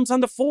stuff. Adams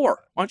on the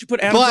 4? Why don't you put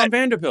Adams on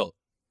Vanderbilt?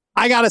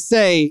 I got to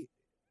say,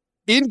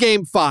 in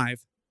game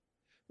 5,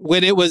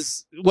 when it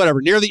was,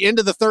 near the end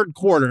of the third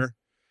quarter,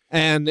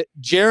 and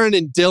Jaren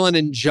and Dylan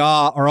and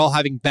Ja are all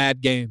having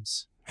bad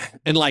games,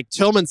 and like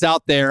Tillman's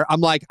out there, I'm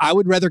like, I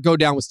would rather go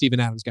down with Steven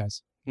Adams,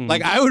 guys. Mm-hmm.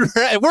 Like,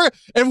 if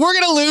we're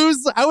gonna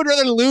lose, I would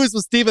rather lose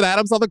with Steven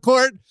Adams on the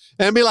court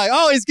and be like,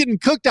 oh, he's getting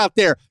cooked out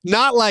there.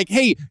 Not like,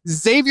 hey,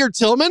 Xavier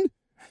Tillman,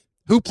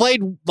 who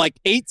played like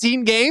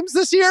 18 games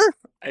this year.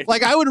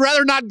 Like, I would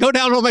rather not go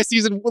down on my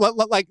season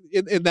like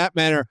in that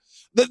manner.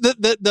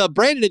 The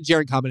Brandon and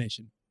Jaren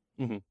combination.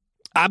 Mm-hmm.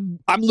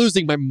 I'm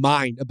losing my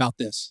mind about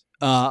this.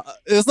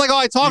 It's like all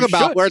I talk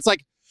about, where it's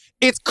like,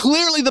 it's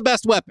clearly the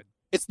best weapon.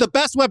 It's the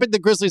best weapon the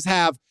Grizzlies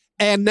have.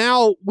 And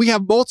now we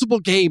have multiple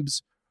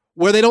games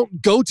where they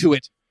don't go to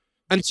it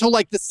until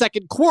like the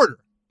second quarter.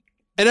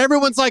 And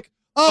everyone's like,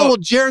 well,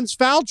 Jaren's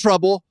foul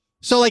trouble,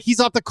 so like he's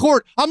off the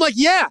court. I'm like,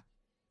 yeah.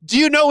 Do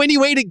you know any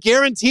way to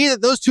guarantee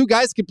that those two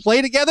guys can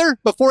play together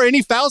before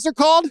any fouls are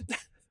called?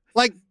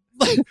 Like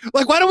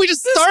why don't we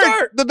just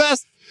start the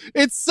best?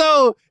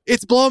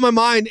 It's blowing my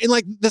mind. And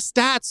like the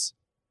stats,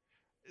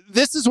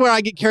 this is where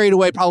I get carried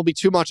away probably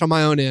too much on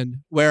my own end,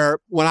 where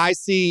when I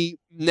see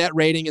net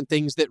rating and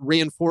things that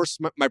reinforce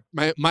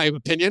my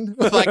opinion,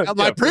 like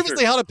my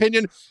previously held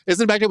opinion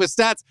isn't backed up with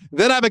stats,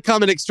 then I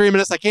become an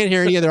extremist. I can't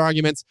hear any other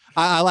arguments.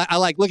 I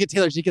like look at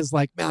Taylor Jenkins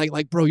like, man,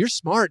 like bro, you're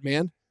smart,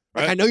 man.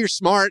 Like, I know you're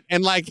smart,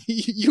 and like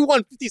you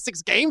won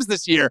 56 games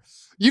this year.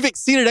 You've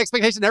exceeded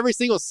expectation every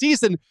single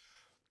season.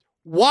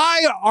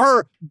 Why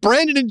are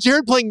Brandon and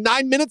Jared playing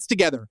 9 minutes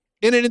together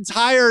in an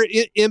entire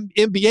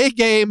NBA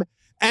game?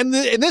 And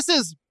this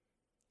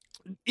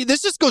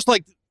just goes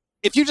like,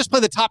 if you just play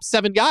the top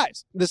 7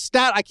 guys, the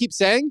stat I keep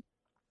saying,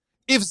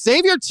 if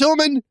Xavier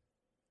Tillman,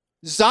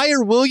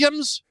 Zaire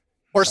Williams,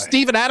 or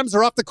Steven Adams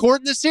are off the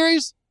court in this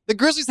series, the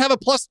Grizzlies have a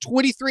plus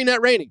 23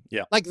 net rating.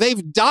 Yeah. Like,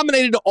 they've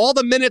dominated all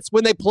the minutes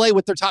when they play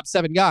with their top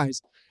 7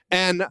 guys.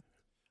 And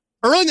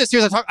early in this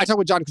series, I talked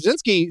with John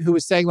Krasinski, who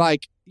was saying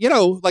like,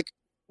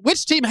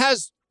 which team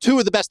has 2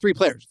 of the best 3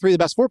 players, 3 of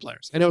the best 4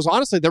 players? And it was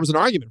honestly, there was an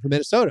argument for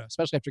Minnesota,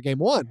 especially after game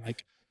 1.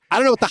 Like, I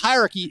don't know what the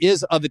hierarchy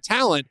is of the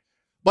talent,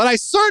 but I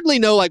certainly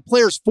know like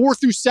players 4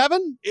 through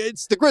 7,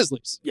 it's the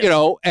Grizzlies,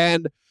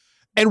 and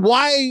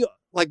why,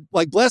 like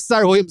bless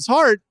Zaire Williams'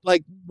 heart,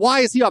 like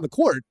why is he on the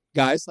court,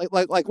 guys? Like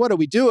what are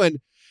we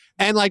doing?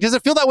 And like, does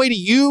it feel that way to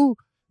you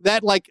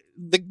that like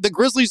the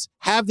Grizzlies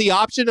have the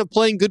option of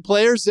playing good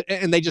players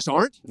and they just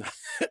aren't?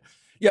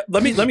 Yeah,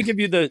 let me give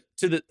you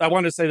I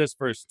want to say this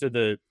first, to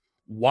the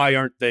why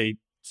aren't they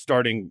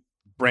starting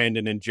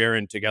Brandon and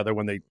Jaren together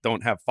when they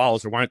don't have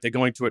fouls, or why aren't they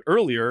going to it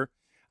earlier?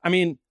 I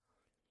mean,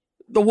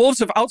 the Wolves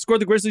have outscored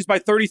the Grizzlies by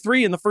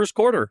 33 in the first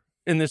quarter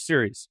in this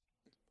series.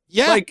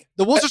 Yeah, like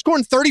the Wolves are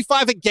scoring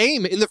 35 a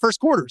game in the first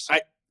quarters.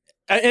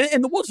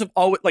 And the Wolves have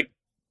always, like,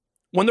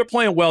 when they're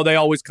playing well, they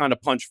always kind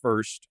of punch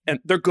first, and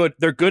they're good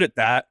at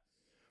that.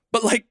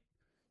 But like,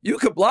 you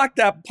could block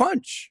that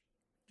punch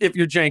if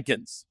you're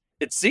Jenkins.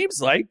 It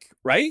seems like,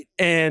 right?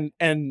 And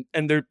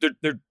they're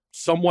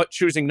somewhat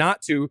choosing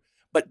not to.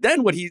 But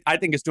then what I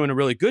think is doing a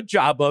really good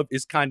job of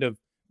is kind of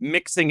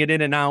mixing it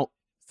in and out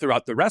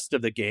throughout the rest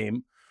of the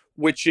game,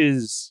 which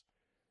is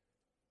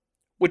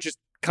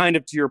kind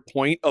of to your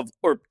point of,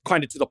 or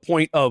kind of to the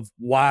point of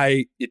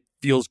why it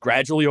feels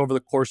gradually over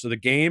the course of the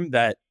game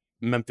that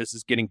Memphis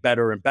is getting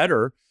better and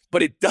better,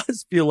 but it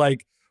does feel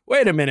like,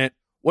 wait a minute,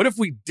 what if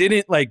we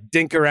didn't like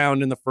dink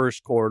around in the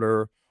first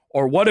quarter?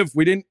 Or what if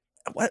we didn't,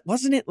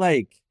 wasn't it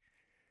like,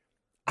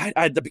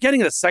 at the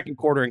beginning of the second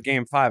quarter in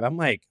game 5, I'm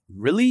like,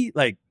 really?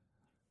 Like,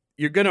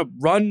 you're going to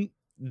run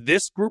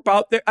this group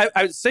out there?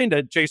 I was saying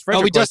to Chase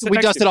Frederick. We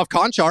dusted off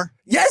Conchar.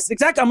 Yes,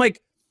 exactly. I'm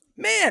like,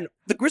 man,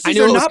 the Grizzlies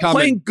are not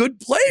playing good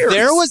players.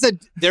 There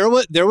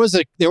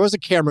was a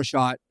camera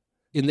shot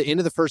in the end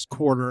of the first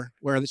quarter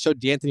where they showed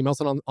D'Anthony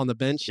Melton on the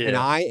bench, and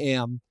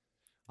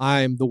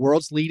I'm the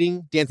world's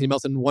leading D'Anthony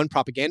Melton one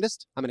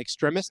propagandist. I'm an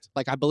extremist.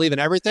 Like, I believe in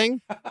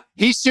everything.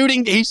 He's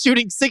shooting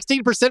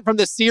 16% from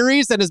the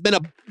series and has been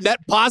a net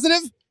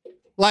positive.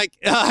 Like,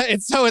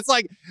 and so it's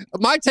like,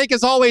 my take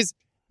is always,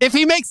 if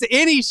he makes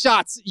any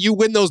shots, you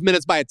win those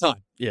minutes by a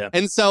ton. Yeah.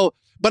 And so,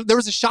 but there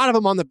was a shot of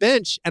him on the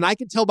bench, and I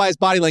could tell by his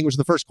body language in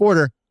the first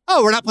quarter,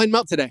 oh, we're not playing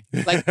Melt today.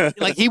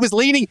 Like he was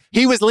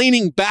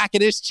leaning back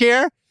in his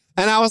chair,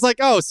 and I was like,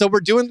 oh, so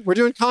we're doing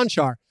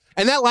Conchar.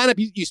 And that lineup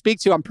you speak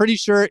to, I'm pretty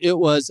sure it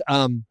was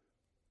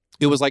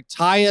like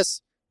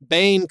Tyus,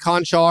 Bane,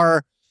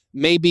 Conchar,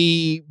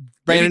 maybe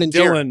Brandon and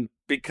Dylan,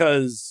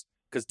 because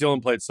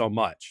Dylan played so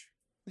much.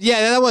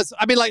 Yeah, that was,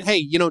 I mean, like,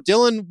 hey,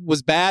 Dylan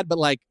was bad, but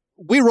like,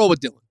 we roll with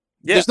Dylan.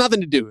 Yeah. There's nothing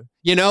to do.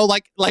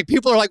 Like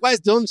people are like, why is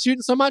Dylan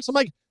shooting so much? I'm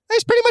like, hey,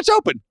 he's pretty much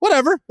open.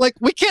 Whatever. Like,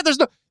 we can't,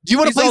 do you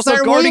want to play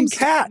Zion Williams?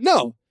 Cat?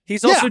 No.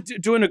 He's also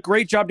doing a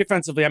great job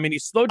defensively. I mean, he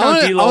slowed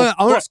down D'Lo,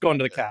 plus going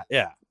to the Cat.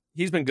 Yeah.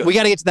 He's been good. We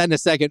got to get to that in a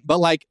second. But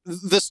like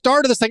the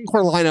start of the second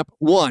quarter lineup,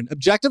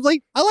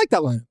 objectively, I like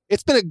that lineup.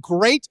 It's been a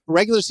great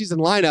regular season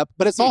lineup,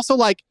 but it's also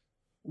like,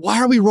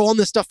 why are we rolling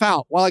this stuff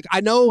out? Well, like,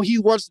 I know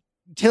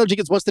Taylor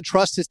Jenkins wants to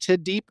trust his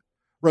deep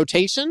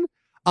rotation.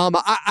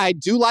 I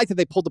do like that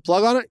they pulled the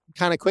plug on it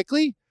kind of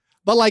quickly,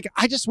 but like,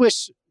 I just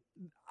wish,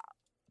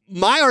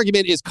 my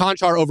argument is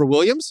Conchar over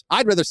Williams.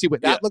 I'd rather see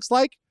what that looks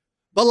like.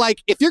 But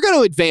like, if you're going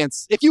to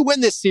advance, if you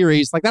win this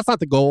series, like, that's not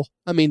the goal.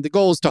 I mean, the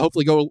goal is to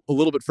hopefully go a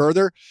little bit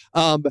further.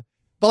 But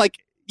like,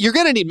 you're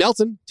going to need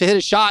Melton to hit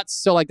his shots.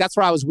 So like, that's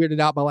where I was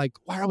weirded out by like,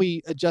 why are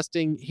we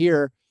adjusting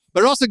here?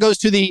 But it also goes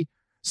to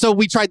so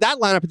we tried that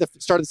lineup at the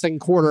start of the second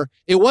quarter.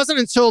 It wasn't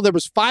until there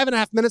was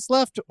 5.5 minutes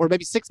left, or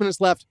maybe 6 minutes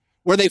left,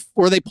 where they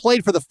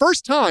played for the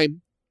first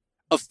time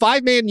a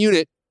 5-man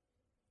unit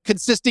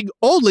consisting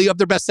only of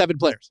their best 7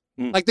 players.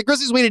 Like, the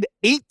Grizzlies waited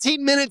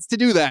 18 minutes to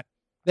do that.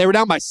 They were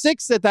down by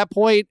 6 at that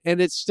point, and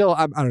it's still,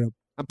 I don't know.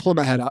 I'm pulling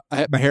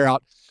my hair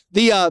out.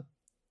 The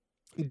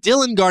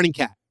Dylan guarding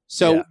Cat.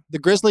 So the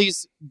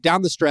Grizzlies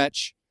down the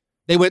stretch,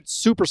 they went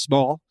super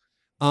small,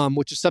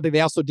 which is something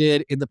they also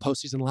did in the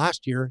postseason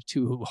last year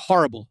to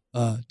horrible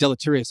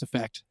deleterious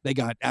effect. They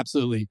got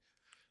absolutely,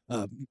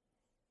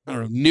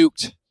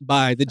 nuked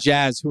by the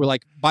Jazz, who were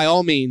like, by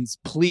all means,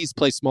 please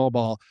play small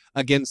ball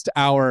against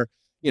our,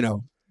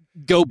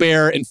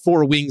 Gobert and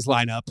 4 wings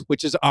lineup,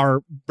 which is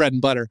our bread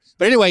and butter.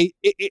 But anyway,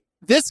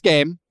 this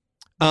game,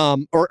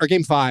 or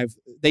game 5,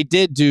 they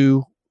did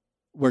do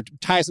where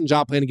Tyus and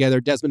Ja playing together,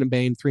 Desmond and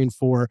Bane 3 and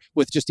 4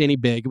 with just any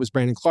big. It was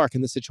Brandon Clark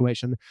in this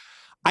situation.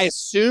 I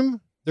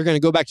assume they're going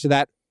to go back to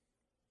that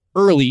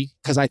early,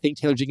 because I think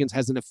Taylor Jenkins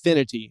has an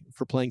affinity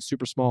for playing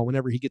super small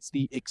whenever he gets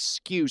the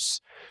excuse.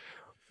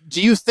 Do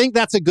you think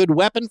that's a good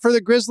weapon for the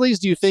Grizzlies?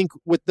 Do you think,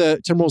 with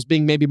the Timberwolves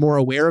being maybe more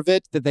aware of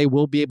it, that they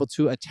will be able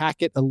to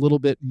attack it a little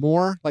bit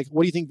more? Like,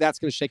 what do you think that's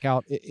going to shake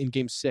out in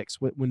game 6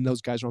 when those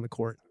guys are on the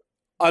court?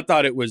 I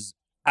thought it was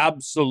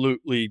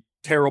absolutely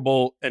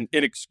terrible and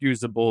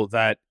inexcusable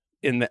that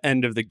in the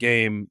end of the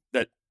game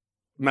that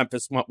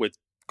Memphis went with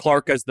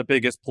Clark as the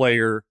biggest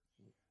player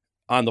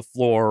on the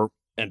floor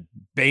and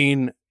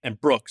Bane and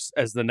Brooks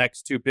as the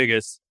next 2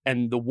 biggest,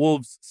 and the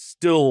Wolves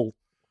still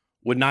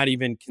would not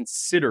even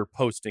consider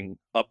posting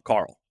up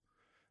Karl.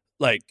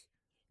 Like,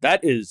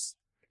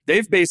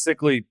 they've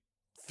basically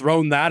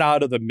thrown that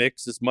out of the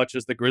mix as much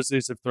as the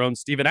Grizzlies have thrown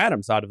Steven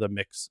Adams out of the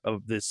mix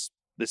of this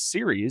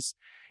series.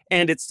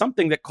 And it's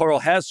something that Karl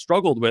has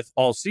struggled with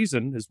all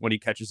season, is when he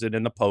catches it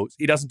in the post.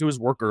 He doesn't do his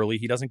work early.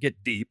 He doesn't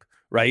get deep,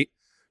 right?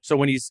 So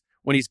when he's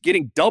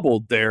getting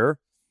doubled there,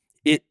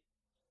 it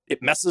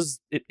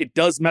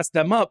does mess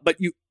them up. But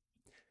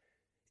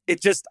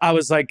I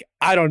was like,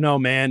 I don't know,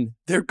 man.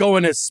 They're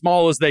going as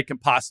small as they can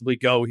possibly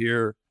go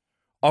here.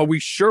 Are we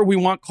sure we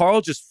want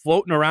Karl just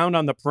floating around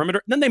on the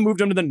perimeter? And then they moved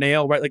him to the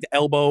nail, right? Like the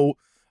elbow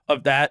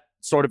of that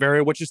sort of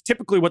area, which is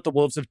typically what the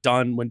Wolves have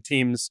done when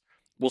teams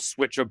will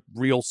switch a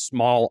real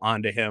small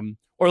onto him.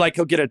 Or like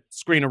he'll get a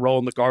screen and roll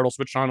and the guard will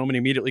switch on him and he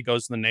immediately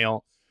goes to the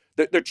nail.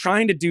 They're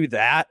trying to do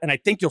that. And I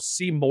think you'll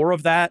see more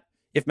of that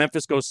if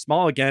Memphis goes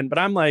small again. But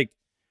I'm like,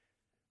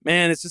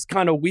 man, it's just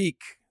kind of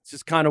weak. It's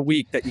just kind of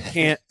weak that you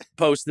can't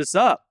post this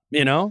up,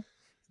 I mean,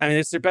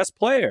 it's their best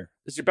player.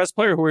 It's your best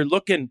player who are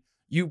looking.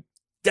 You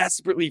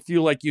desperately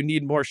feel like you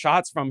need more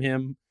shots from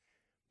him,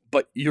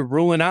 but you're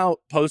ruling out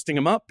posting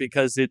him up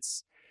because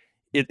it's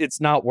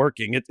not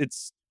working.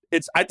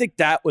 I think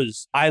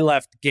I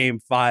left game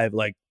 5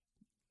 like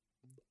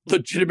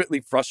legitimately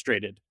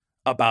frustrated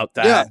about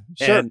that.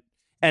 Yeah, sure.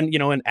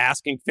 and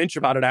asking Finch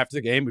about it after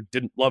the game, who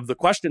didn't love the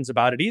questions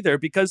about it either,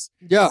 because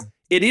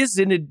it is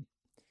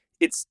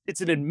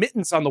it's an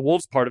admittance on the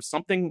Wolves' part of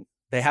something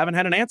they haven't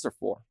had an answer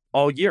for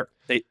all year.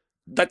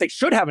 That they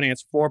should have an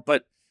answer for,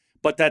 but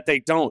that they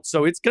don't.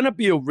 So it's going to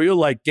be a real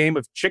like game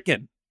of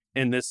chicken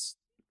in this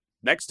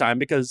next game,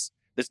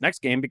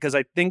 because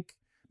I think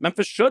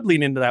Memphis should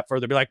lean into that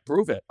further. Be like,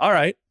 prove it. All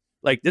right,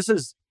 like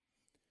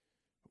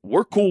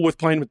we're cool with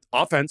playing with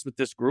offense with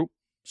this group.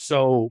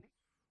 So,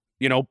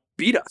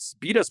 beat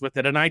us with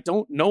it. And I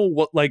don't know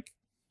what like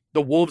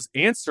the Wolves'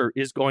 answer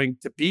is going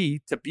to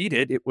be to beat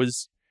it.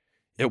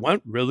 It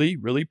went really,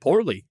 really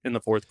poorly in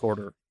the fourth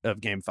quarter of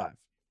Game 5.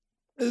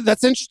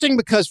 That's interesting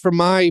because from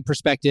my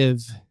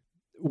perspective,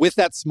 with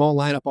that small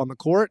lineup on the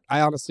court, I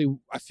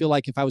feel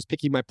like if I was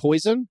picking my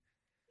poison,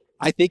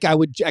 I think I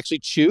would actually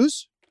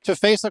choose to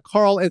face a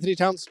Karl Anthony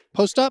Towns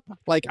post up.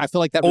 Like, I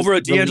feel like that over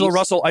a D'Angelo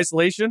Russell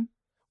isolation.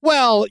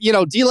 Well,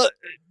 D'Lo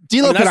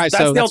can ISO.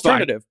 That's the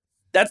alternative.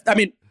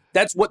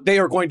 That's what they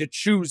are going to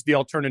choose the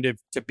alternative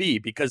to be,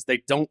 because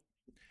they don't.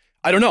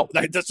 I don't know.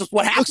 That's just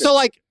what happens. So,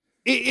 like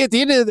at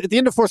the end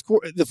of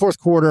the fourth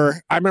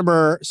quarter, I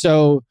remember.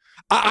 So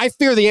I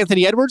fear the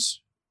Anthony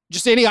Edwards,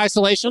 just any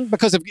isolation,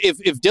 because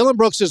if Dylan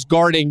Brooks is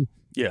guarding,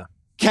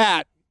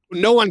 Cat,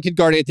 no one can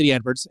guard Anthony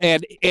Edwards,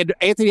 and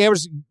Anthony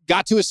Edwards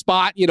got to his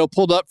spot,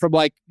 pulled up from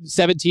like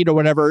 17 or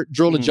whatever,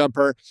 drilled a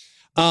jumper,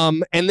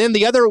 and then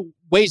the other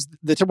ways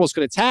the Timberwolves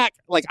could attack,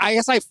 like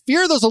I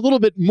fear those a little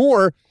bit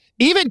more.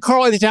 Even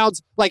Karl Anthony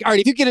Towns, like, all right,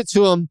 if you get it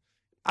to him,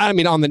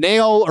 on the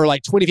nail or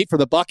like 20 feet from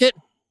the bucket,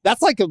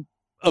 that's like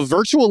a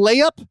virtual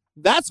layup.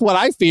 That's what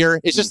I fear.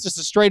 It's just a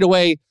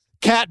straightaway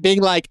Cat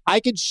being like, I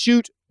could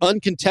shoot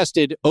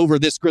uncontested over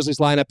this Grizzlies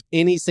lineup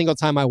any single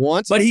time I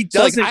want. But he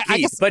doesn't.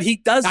 But he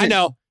doesn't. I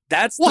know.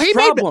 That's the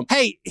problem.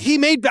 He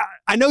made.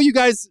 I know you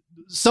guys.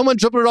 Someone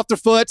dribbled it off their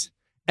foot,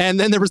 and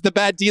then there was the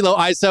bad D'Lo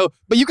ISO.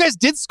 But you guys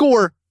did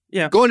score.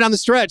 Going down the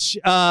stretch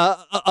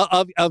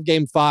of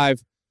Game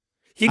 5.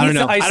 He needs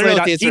to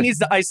isolate. He needs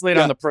to isolate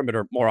on the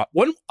perimeter more.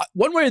 One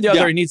way or the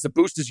other, he needs to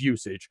boost his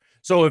usage.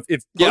 So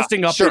if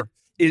posting up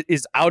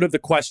is out of the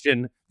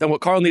question, then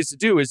what Karl needs to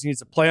do is he needs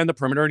to play on the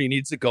perimeter, and he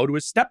needs to go to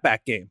his step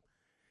back game,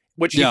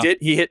 which he did.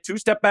 He hit 2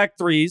 step back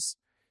threes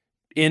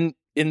in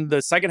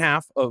the second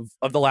half of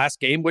the last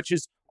game, which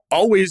has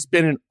always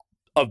been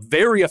a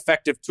very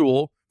effective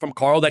tool from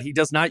Karl that he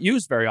does not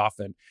use very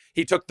often.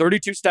 He took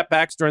 32 step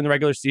backs during the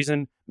regular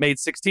season, made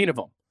 16 of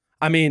them.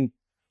 I mean,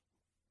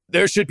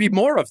 there should be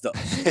more of those.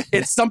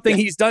 It's something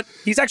he's done.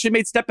 He's actually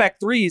made step back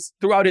threes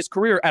throughout his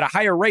career at a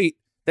higher rate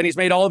than he's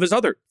made all of his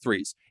other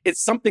threes.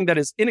 It's something that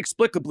has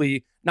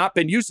inexplicably not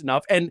been used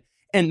enough. And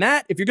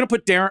that, if you're going to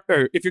put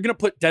if you're going to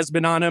put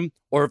Desmond on him,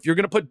 or if you're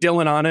going to put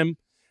Dylan on him,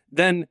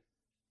 then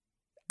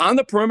on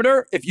the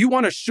perimeter, if you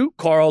want to shoot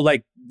Karl,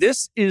 like,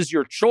 this is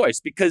your choice,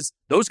 because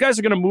those guys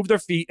are going to move their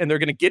feet and they're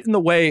going to get in the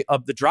way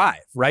of the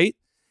drive, right?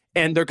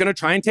 And they're going to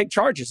try and take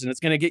charges, and it's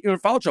going to get you in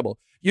foul trouble.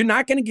 You're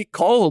not going to get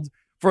called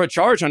for a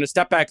charge on a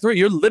step back three.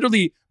 You're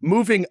literally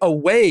moving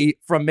away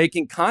from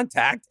making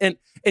contact. And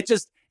it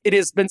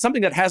has been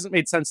something that hasn't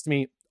made sense to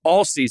me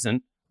all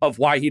season of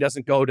why he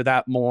doesn't go to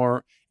that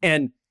more.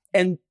 And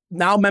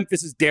now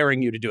Memphis is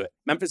daring you to do it.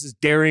 Memphis is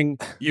daring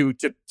you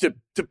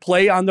to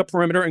play on the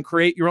perimeter and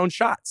create your own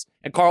shots.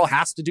 And Karl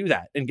has to do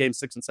that in Game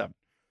 6 and 7.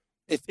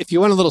 If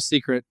you want a little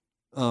secret,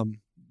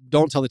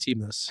 don't tell the team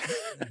this.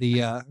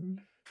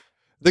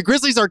 The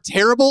Grizzlies are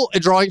terrible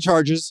at drawing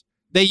charges.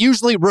 They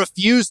usually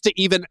refuse to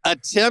even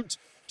attempt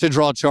to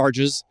draw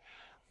charges.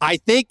 I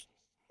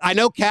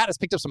know Cat has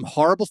picked up some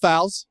horrible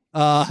fouls,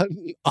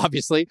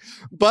 obviously,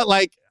 but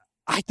like,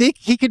 I think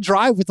he could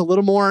drive with a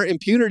little more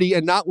impunity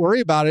and not worry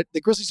about it.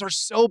 The Grizzlies are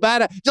so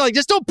bad at, like,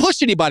 just don't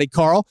push anybody,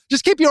 Karl.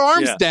 Just keep your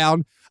arms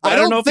down. I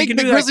don't know if think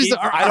the Grizzlies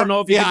are. I don't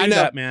know if you can do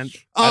that, man.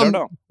 I don't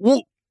know.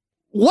 Well,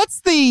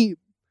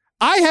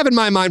 I have in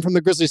my mind from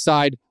the Grizzlies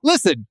side,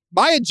 listen,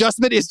 my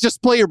adjustment is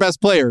just play your best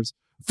players.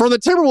 For the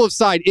Timberwolves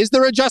side, is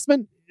there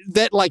adjustment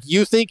that, like,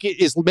 you think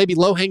is maybe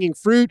low-hanging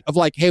fruit of,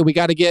 like, hey, we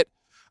got to get,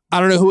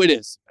 I don't know who it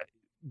is,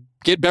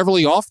 get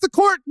Beverly off the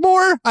court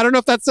more? I don't know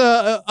if that's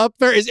up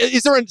there.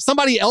 Is there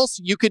somebody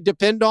else you could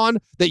depend on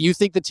that you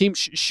think the team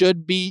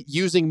should be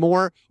using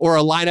more, or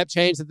a lineup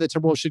change that the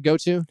Timberwolves should go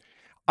to?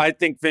 I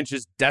think Finch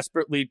is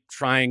desperately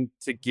trying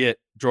to get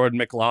Jordan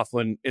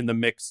McLaughlin in the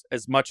mix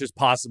as much as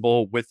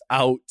possible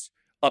without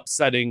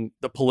upsetting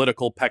the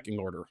political pecking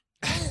order.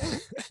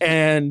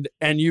 And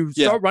you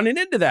start running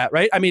into that,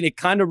 right? I mean, it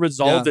kind of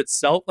resolved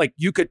itself. Like,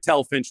 you could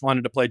tell Finch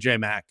wanted to play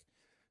J-Mac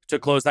to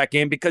close that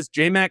game, because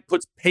J-Mac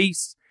puts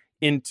pace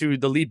into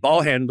the lead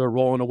ball handler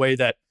role in a way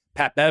that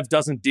Pat Bev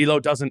doesn't, D'Lo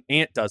doesn't,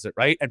 Ant does it,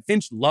 right? And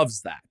Finch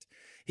loves that.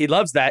 He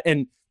loves that.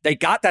 And they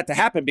got that to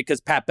happen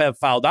because Pat Bev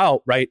fouled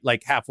out, right?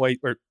 Like halfway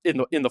or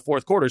in the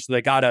fourth quarter. So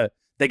they gotta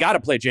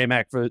play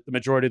J-Mac for the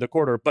majority of the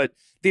quarter. But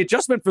the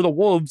adjustment for the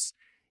Wolves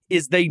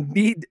is they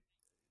need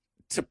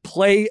to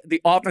play the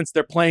offense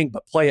they're playing,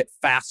 but play it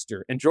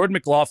faster. And Jordan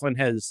McLaughlin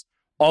has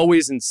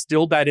always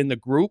instilled that in the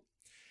group.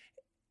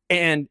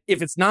 And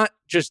if it's not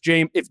just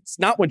if it's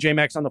not when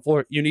J-Mac's on the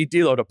floor, you need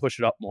D'Lo to push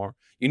it up more.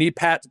 You need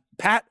Pat,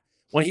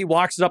 when he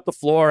walks it up the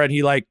floor and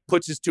he like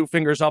puts his two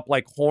fingers up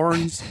like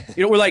horns,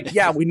 we're like,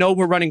 yeah, we know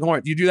we're running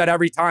horns. You do that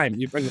every time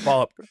you bring the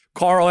ball up.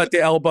 Carl at the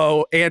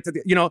elbow,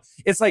 Anthony,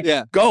 it's like,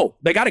 go.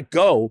 They got to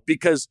go,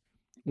 because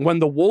when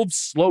the Wolves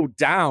slow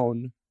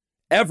down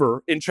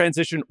ever in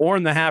transition or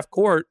in the half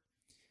court,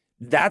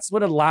 that's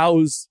what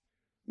allows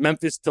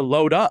Memphis to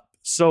load up.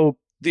 So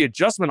the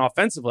adjustment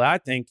offensively, I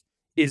think,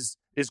 is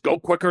go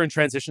quicker in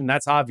transition.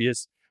 That's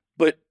obvious.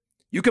 But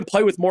you can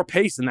play with more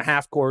pace in the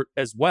half court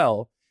as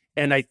well.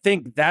 And I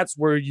think that's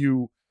where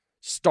you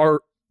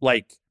start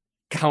like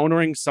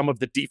countering some of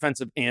the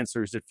defensive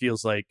answers it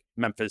feels like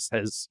Memphis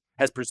has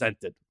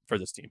presented for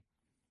this team.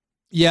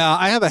 Yeah,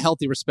 I have a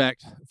healthy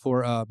respect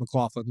for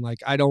McLaughlin. Like,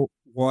 I don't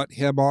want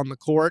him on the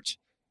court.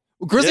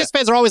 Grizzlies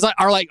fans are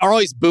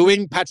always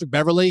booing Patrick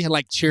Beverley and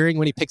like cheering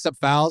when he picks up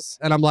fouls,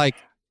 and I'm like,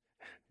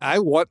 I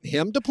want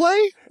him to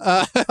play.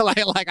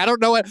 Like I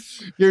don't know what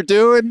you're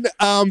doing.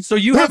 So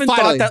you haven't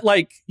thought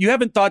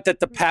that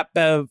the Pat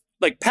Bev,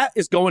 like Pat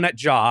is going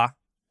at Ja,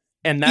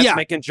 and that's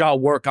making Ja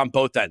work on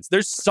both ends.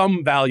 There's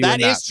some value in that.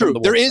 That is true.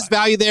 There is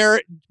value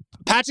there.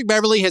 Patrick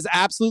Beverley has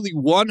absolutely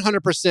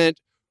 100%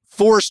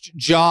 forced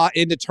Ja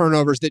into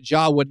turnovers that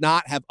Ja would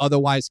not have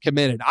otherwise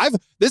committed.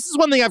 This is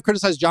one thing I've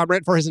criticized Ja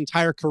Morant for his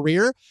entire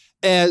career,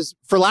 as,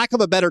 for lack of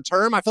a better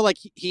term, I feel like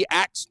he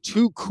acts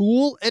too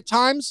cool at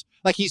times.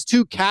 Like, he's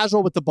too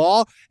casual with the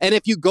ball. And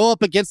if you go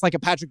up against like a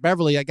Patrick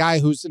Beverley, a guy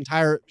whose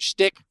entire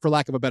shtick, for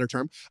lack of a better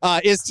term,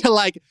 is to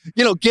like,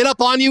 get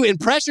up on you and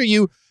pressure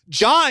you,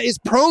 Ja is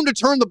prone to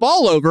turn the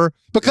ball over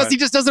because he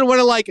just doesn't want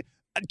to like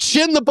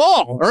chin the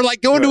ball or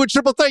like go into a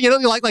triple threat.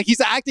 Like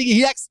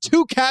he acts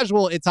too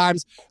casual at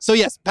times. So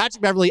yes,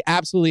 Patrick Beverley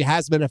absolutely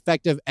has been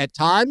effective at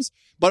times,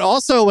 but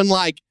also when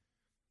like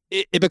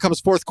it becomes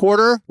fourth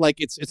quarter, like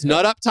it's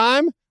nut up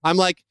time, I'm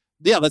like,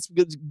 yeah, let's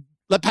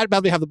let Pat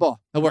Beverley have the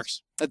ball. That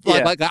works.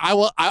 Like I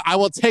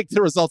will take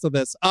the results of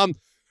this.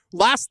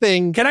 Last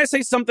thing. Can I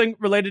say something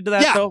related to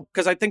that though?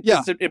 Because I think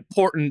that's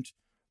important,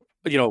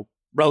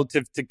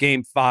 relative to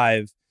game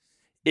 5,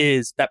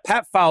 is that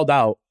Pat fouled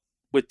out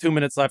with 2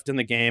 minutes left in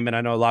the game. And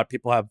I know a lot of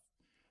people have,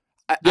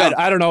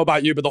 I don't know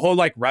about you, but the whole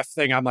like ref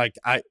thing, I'm like,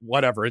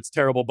 whatever. It's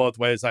terrible both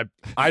ways.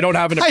 I don't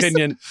have an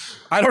opinion.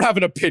 I don't have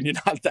an opinion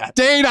on that.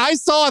 Dane, I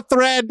saw a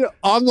thread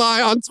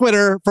online on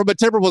Twitter from a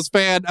Timberwolves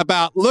fan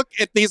about, look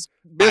at these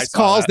missed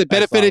calls that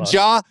benefited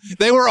Ja.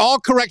 They were all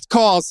correct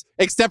calls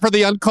except for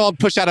the uncalled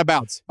push out of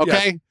bounds.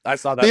 Okay. Yes, I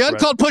saw that. The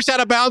uncalled push out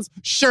of bounds.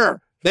 Sure.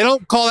 They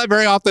don't call that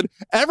very often.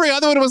 Every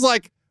other one was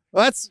like,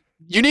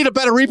 you need a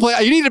better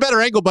replay. You need a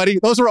better angle, buddy.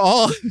 Those were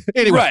all.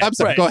 Anyway, I'm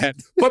sorry. Go ahead.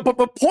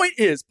 But point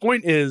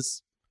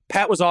is,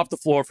 Pat was off the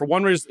floor for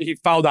one reason. He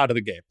fouled out of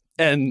the game,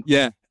 and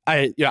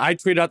I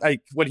tweeted out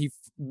when he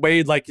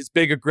made like his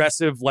big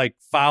aggressive like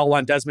foul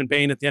on Desmond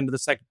Bane at the end of the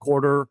second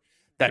quarter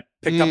that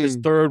picked up his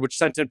third, which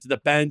sent him to the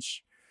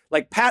bench.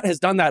 Like Pat has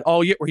done that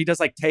all year, where he does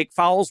like take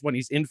fouls when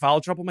he's in foul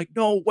trouble. I'm like,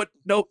 no,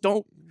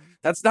 don't.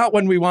 That's not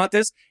when we want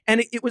this.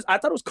 And I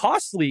thought it was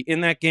costly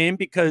in that game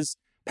because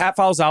Pat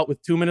fouls out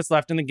with 2 minutes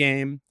left in the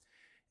game.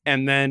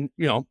 And then,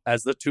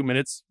 as the 2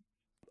 minutes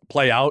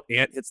play out,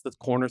 Ant hits the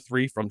corner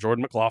three from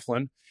Jordan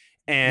McLaughlin.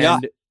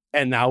 And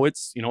now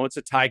it's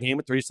a tie game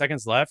with 3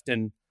 seconds left.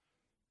 And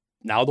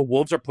now the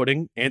Wolves are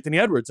putting Anthony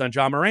Edwards on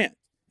Ja Morant.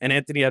 And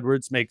Anthony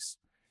Edwards makes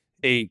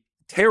a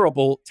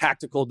terrible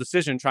tactical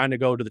decision trying to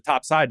go to the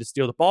top side to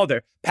steal the ball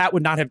there. Pat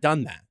would not have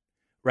done that,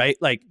 right?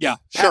 Like,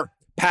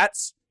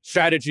 Pat's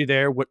strategy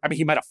there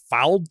he might have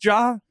fouled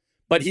Ja,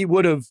 but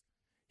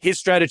his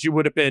strategy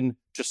would have been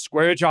to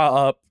square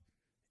Ja up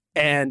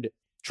and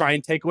try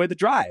and take away the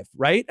drive,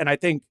 right? And I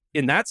think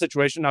in that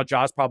situation, now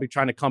Ja's probably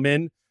trying to come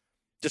in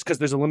just because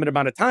there's a limited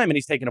amount of time and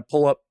he's taking a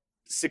pull-up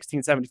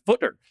 16,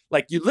 17-footer.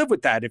 Like, you live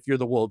with that if you're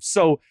the Wolves.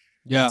 So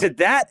to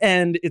that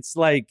end, it's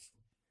like,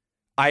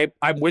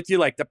 I'm with you.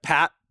 Like, the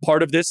Pat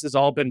part of this has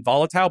all been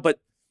volatile, but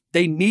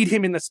they need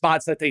him in the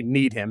spots that they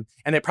need him.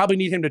 And they probably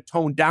need him to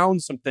tone down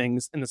some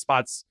things in the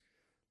spots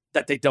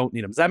that they don't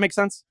need him. Does that make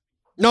sense?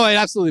 No, it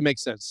absolutely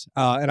makes sense.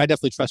 And I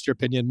definitely trust your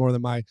opinion more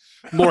than my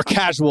more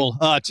casual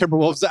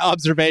Timberwolves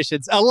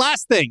observations.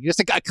 Last thing, just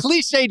a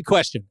cliched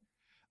question,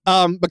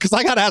 because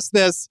I got asked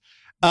this,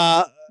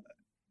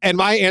 and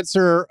my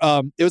answer,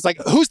 it was like,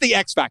 who's the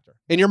X factor?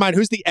 In your mind,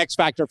 who's the X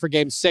factor for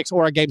game 6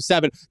 or a game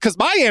 7? Because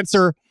my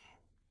answer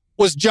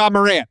was Ja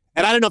Morant.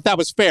 And I don't know if that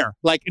was fair.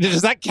 Like,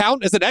 does that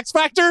count as an X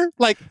factor?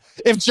 Like,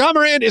 if Ja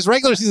Morant is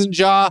regular season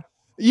Ja,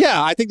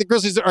 I think the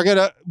Grizzlies are going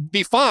to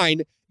be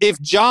fine. If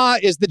Ja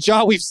is the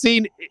Ja we've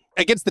seen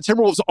against the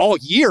Timberwolves all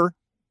year,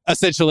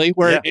 essentially,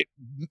 where it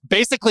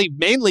basically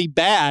mainly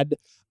bad,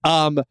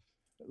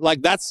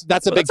 like that's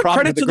a big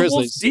problem for the Grizzlies. That's a credit to the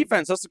Wolves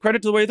defense. That's a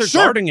credit to the way they're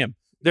guarding him.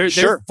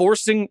 They're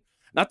forcing,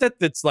 not that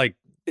it's like,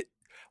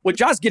 when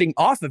Ja's getting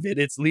off of it,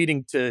 it's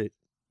leading to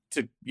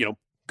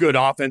good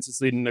offense.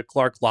 It's leading to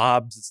Clark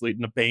lobs. It's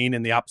leading to Bane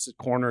in the opposite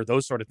corner,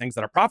 those sort of things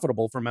that are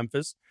profitable for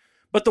Memphis.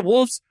 But the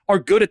Wolves are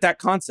good at that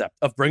concept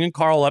of bringing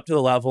Carl up to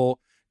the level,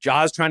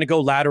 Ja's trying to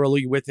go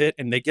laterally with it,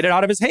 and they get it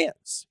out of his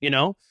hands,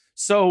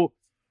 So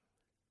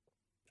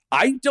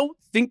I don't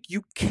think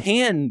you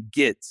can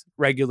get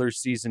regular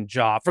season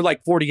Ja for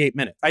like 48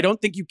 minutes. I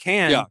don't think you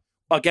can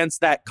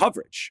against that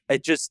coverage.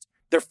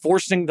 They're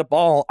forcing the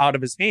ball out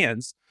of his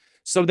hands.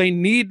 So they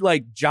need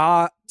like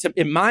Ja to,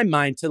 in my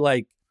mind, to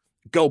like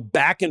go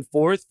back and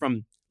forth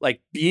from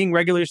like being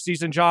regular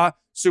season Ja,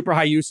 super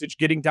high usage,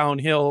 getting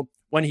downhill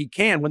when he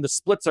can, when the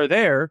splits are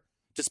there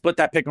to split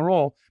that pick and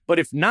roll. But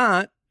if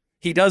not,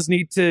 he does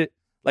need to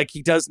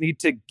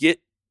get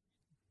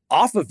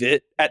off of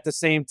it at the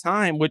same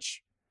time,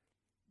 which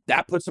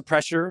that puts a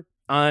pressure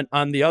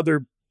on the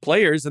other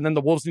players. And then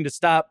the Wolves need to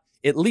stop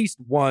at least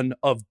one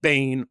of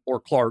Bane or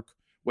Clark,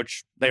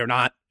 which they are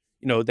not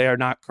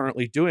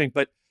currently doing.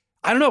 But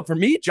I don't know. For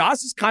me,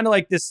 Ja's is kind of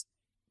like this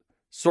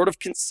sort of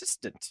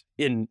consistent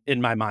in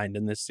my mind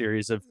in this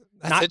series of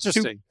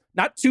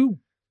not too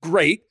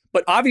great,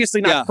 but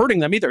obviously not hurting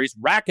them either. He's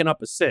racking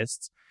up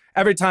assists.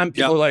 Every time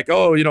people are like,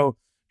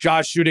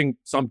 Ja's shooting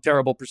some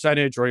terrible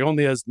percentage, or he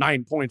only has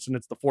 9 points and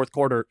it's the fourth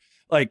quarter.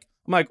 Like,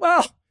 I'm like,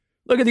 well,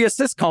 look at the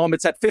assist column.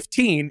 It's at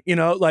 15,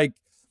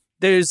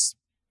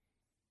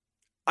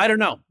 I don't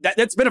know.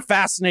 That's been a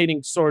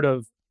fascinating sort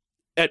of,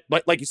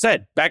 like you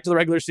said, back to the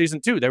regular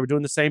season too. They were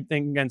doing the same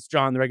thing against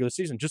Ja in the regular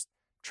season, just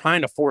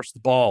trying to force the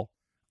ball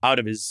out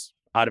of his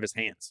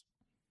hands.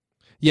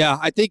 Yeah,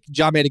 I think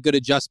Ja made a good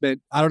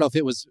adjustment. I don't know if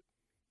it was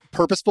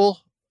purposeful,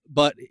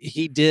 but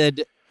he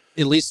did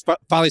at least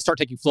finally start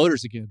taking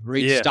floaters again, where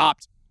he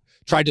stopped,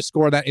 tried to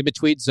score that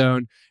in-between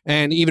zone.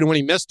 And even when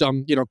he missed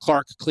them,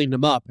 Clark cleaned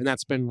him up. And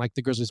that's been like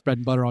the Grizzlies' bread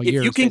and butter all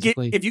year.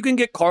 If you can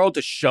get Karl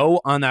to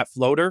show on that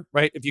floater,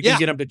 right? If you can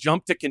get him to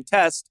jump to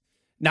contest,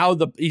 now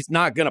he's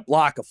not going to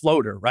block a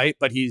floater, right?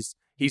 But he's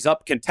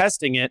up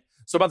contesting it.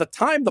 So by the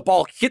time the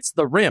ball hits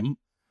the rim,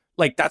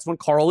 like that's when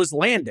Karl is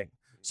landing.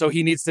 So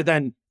he needs to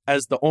then,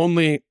 as the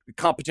only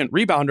competent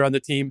rebounder on the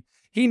team,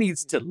 he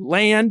needs to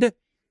land,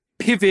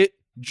 pivot,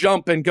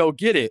 jump, and go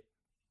get it.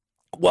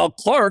 Well,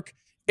 Clark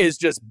is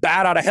just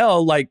bad out of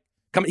hell. Like,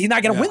 he's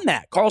not going to win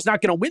that. Karl's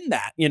not going to win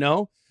that,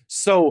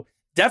 So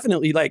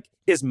definitely, like,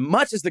 as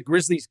much as the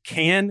Grizzlies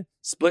can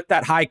split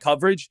that high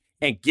coverage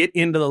and get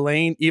into the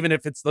lane, even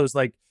if it's those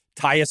like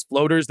Tyus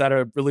floaters that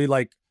are really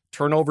like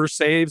turnover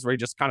saves where he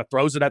just kind of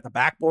throws it at the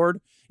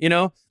backboard,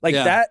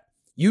 that,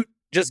 you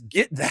just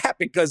get that,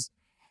 because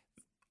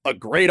a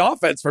great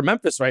offense for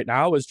Memphis right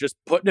now is just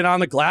putting it on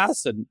the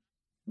glass and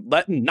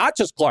letting not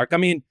just Clark. I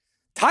mean,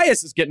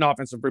 Tyus is getting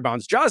offensive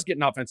rebounds. Ja's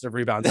getting offensive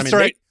rebounds. That's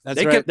right.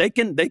 They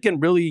can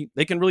really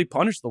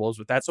punish the Wolves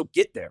with that. So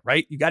get there,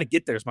 right? You got to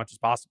get there as much as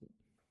possible.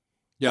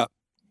 Yeah.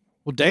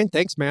 Well, Dane,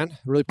 thanks, man.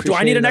 Really appreciate it.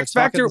 Do I need an X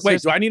Factor?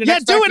 Wait, do I need an X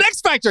Factor? Yeah, do an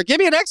X Factor. Give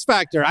me an X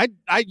Factor.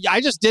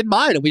 I just did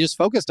mine, and we just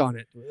focused on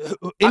it.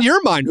 In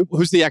your mind,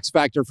 who's the X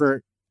Factor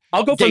for?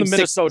 I'll go for the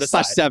Minnesota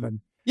side. /7.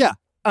 Yeah.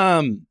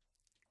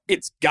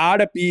 It's got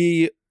to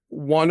be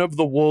one of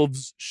the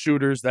Wolves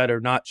shooters that are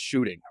not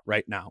shooting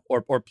right now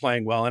or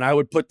playing well. And I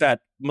would put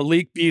that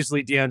Malik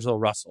Beasley, D'Angelo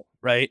Russell,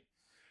 right?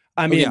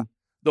 I mean,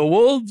 the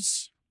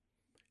Wolves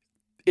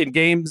in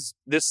games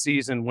this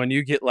season, when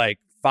you get like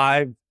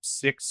 5-6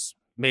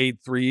 made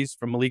threes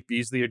from Malik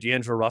Beasley or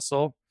D'Angelo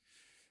Russell,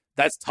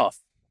 that's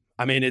tough.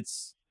 I mean,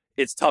 it's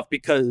tough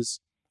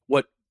because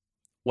what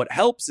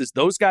helps is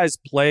those guys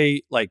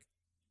play like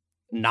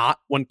not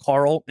when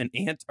Karl and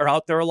Ant are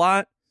out there a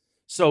lot.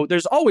 So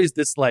there's always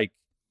this like,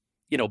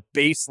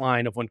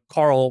 baseline of when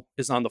Karl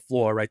is on the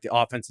floor, right? The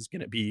offense is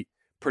going to be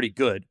pretty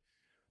good.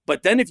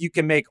 But then if you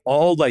can make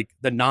all like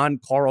the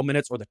non-Karl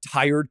minutes or the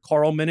tired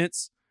Karl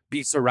minutes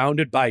be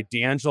surrounded by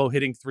D'Angelo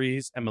hitting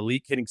threes and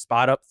Malik hitting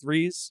spot up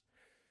threes,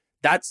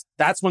 that's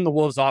when the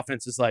Wolves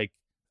offense is like,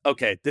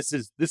 okay, this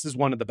is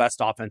one of the best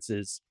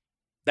offenses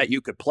that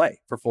you could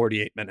play for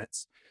 48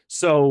 minutes.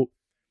 So,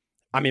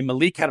 I mean,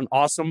 Malik had an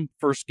awesome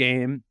first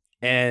game,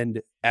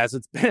 and as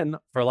it's been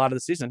for a lot of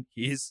the season,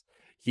 he's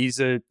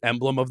an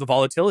emblem of the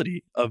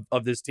volatility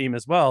of this team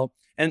as well.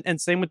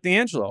 And same with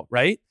D'Angelo,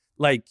 right?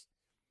 Like,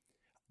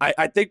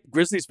 I think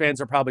Grizzlies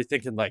fans are probably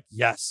thinking like,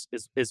 yes,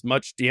 as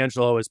much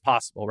D'Angelo as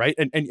possible, right?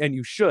 And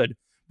you should.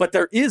 But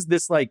there is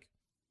this like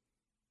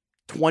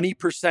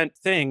 20%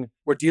 thing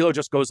where D'Lo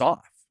just goes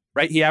off,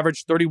 right? He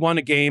averaged 31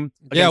 a game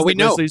against the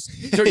Grizzlies.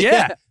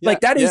 Like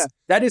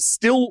that is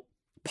still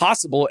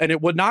possible. And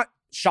it would not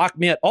shock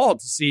me at all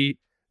to see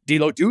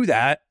D'Lo do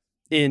that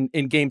in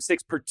game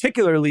 6,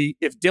 particularly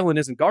if Dillon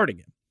isn't guarding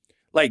him.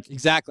 Like,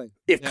 exactly.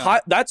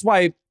 That's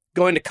why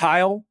going to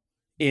Kyle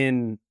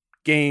in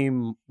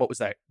game, what was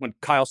that? When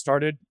Kyle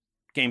started?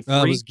 Game 3?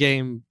 It was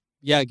game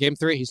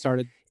 3 he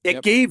started.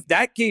 Gave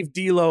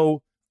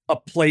D'Lo a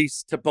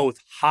place to both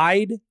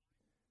hide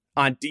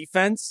on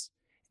defense,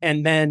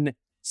 and then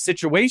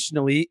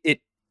situationally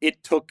it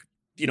took,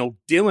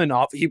 Dillon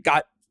off. He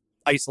got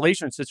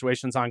isolation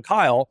situations on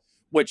Kyle,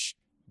 which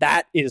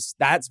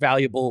that's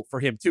valuable for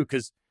him too,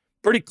 because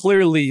pretty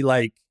clearly,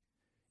 like,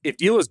 if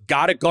D'Lo's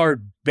got to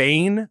guard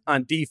Bane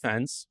on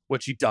defense,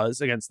 which he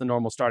does against the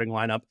normal starting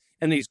lineup,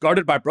 and he's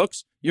guarded by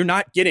Brooks, you're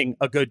not getting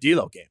a good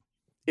D'Lo game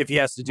if he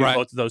has to do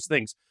both of those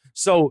things.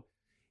 So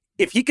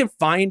if he can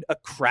find a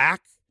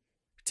crack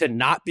to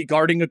not be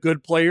guarding a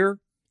good player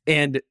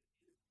and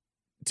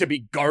to be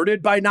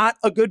guarded by not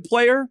a good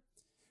player,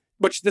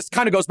 which this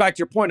kind of goes back to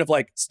your point of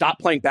like, stop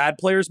playing bad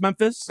players,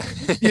 Memphis,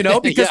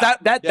 because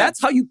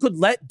that's how you could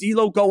let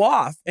D'Lo go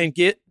off and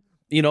get,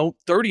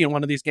 30 in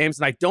one of these games.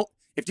 And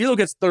if D'Lo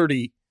gets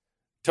 30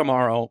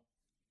 tomorrow,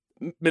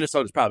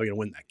 Minnesota's probably going to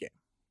win that game.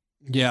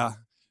 Yeah.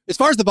 As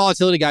far as the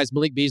volatility guys,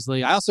 Malik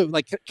Beasley, I also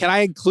can I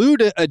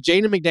include a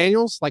Jaden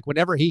McDaniels? Like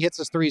whenever he hits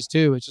his threes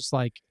too, it's just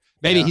like,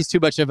 maybe that's too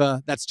much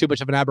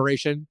of an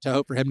aberration to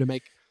hope for him to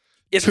make.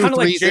 It's kind of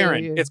like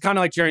Jaren. It's kind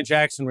of like Jaren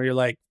Jackson where you're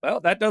like, well,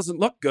 that doesn't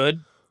look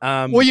good.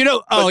 But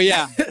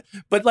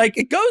like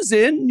it goes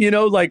in,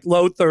 like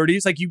low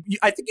 30s. Like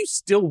I think you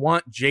still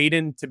want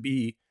Jaden to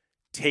be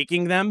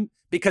taking them,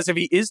 because if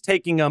he is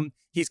taking them,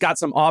 he's got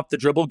some off the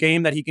dribble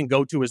game that he can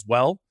go to as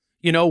well,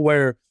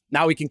 where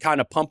now he can kind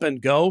of pump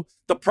and go.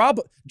 The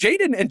problem,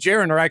 Jaden and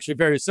Jaren are actually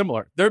very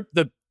similar. They're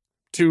the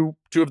two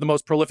of the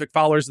most prolific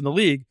foulers in the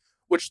league,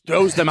 which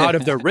throws them out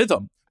of their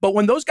rhythm. But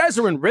when those guys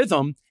are in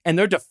rhythm and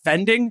they're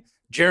defending,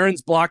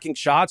 Jaren's blocking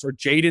shots or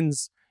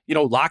Jaden's,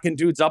 locking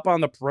dudes up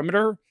on the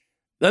perimeter,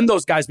 then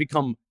those guys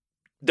become,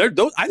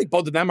 I think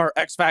both of them are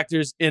X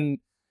factors in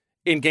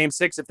game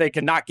 6 if they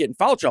cannot get in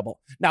foul trouble.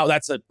 Now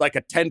that's like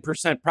a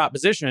 10%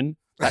 proposition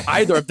that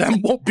either of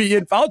them won't be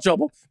in foul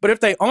trouble. But if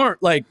they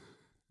aren't, like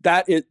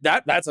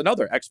that's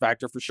another X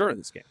factor for sure in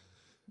this game.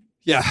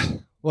 Yeah.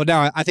 Well,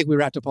 now I think we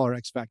wrapped up all our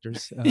X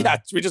factors.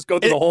 We just go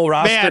through the whole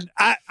roster.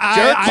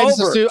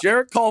 Man,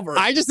 Jarrett Culver.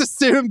 I just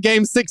assume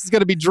Game 6 is going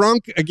to be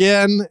drunk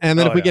again, and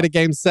then if we get a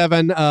Game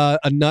 7,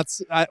 a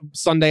nuts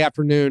Sunday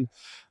afternoon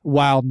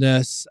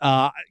wildness.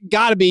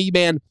 Gotta be,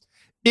 man.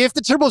 If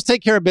the Timberwolves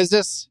take care of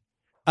business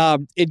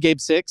in Game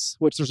 6,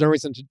 which there's no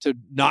reason to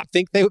not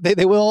think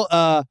they will.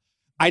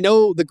 I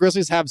know the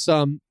Grizzlies have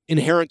some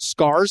inherent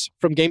scars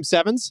from Game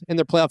 7s in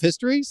their playoff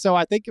history, so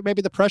I think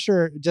maybe the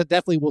pressure just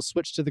definitely will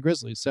switch to the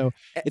Grizzlies. So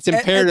it's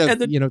imperative,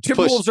 and the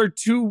Timberwolves are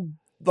too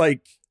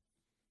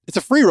it's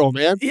a free roll,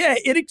 man. Yeah,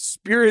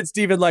 inexperienced.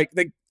 Even like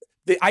the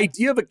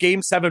idea of a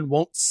Game 7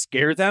 won't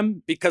scare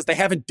them because they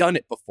haven't done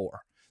it before.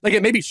 Like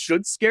it maybe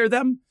should scare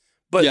them,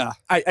 but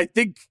I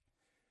think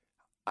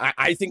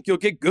you'll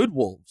get good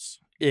Wolves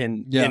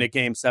in a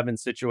Game 7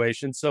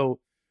 situation. So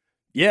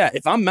yeah,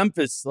 if I'm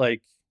Memphis,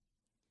 like,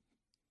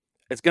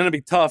 it's going to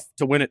be tough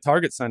to win at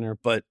Target Center,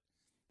 but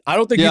I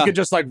don't think you could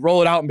just like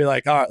roll it out and be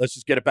like, all right, let's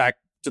just get it back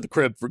to the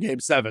crib for Game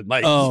 7.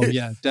 Like,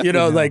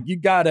 definitely like you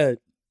gotta.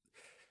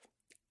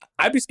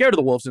 I'd be scared of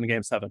the Wolves in a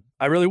Game 7.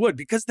 I really would,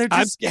 because they're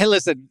just. Hey,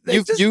 listen,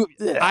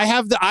 I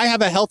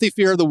have a healthy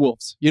fear of the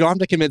Wolves. You don't have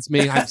to convince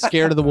me. I'm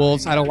scared of the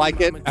Wolves. I don't like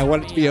it. I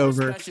want it to be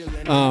over.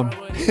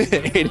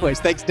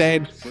 Anyways, thanks,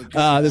 Dane.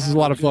 This is a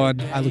lot of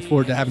fun. I look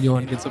forward to having you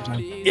on again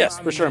sometime. Yes,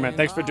 for sure, man.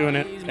 Thanks for doing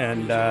it.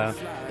 And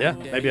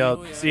maybe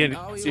I'll see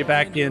you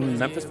back in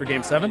Memphis for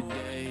Game 7.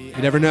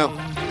 You never know. All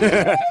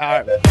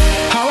right, man.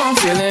 How I'm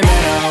feeling, man,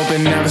 I hope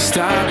it never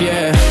stop,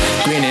 yeah.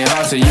 Green and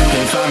hot so you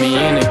can find me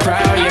in the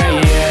crowd,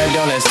 yeah.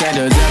 Don't let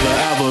standards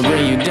ever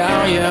bring you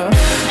down, yeah.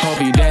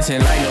 Hope you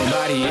dancing like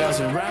nobody else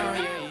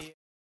around, yeah.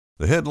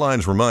 The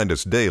headlines remind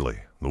us daily,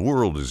 the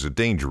world is a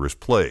dangerous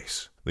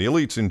place. The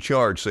elites in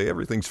charge say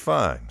everything's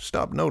fine,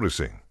 stop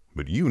noticing.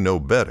 But you know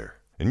better.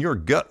 And your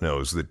gut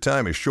knows that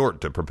time is short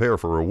to prepare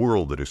for a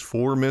world that is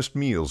 4 missed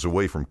meals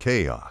away from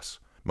chaos.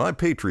 My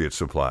Patriot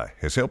Supply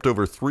has helped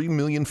over 3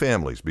 million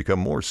families become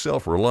more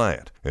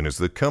self-reliant and is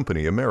the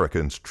company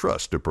Americans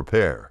trust to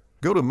prepare.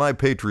 Go to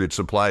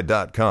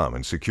MyPatriotSupply.com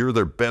and secure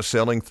their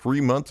best-selling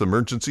 3-month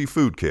emergency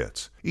food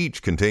kits.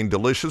 Each contain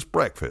delicious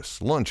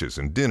breakfasts, lunches,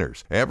 and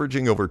dinners,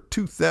 averaging over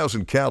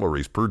 2,000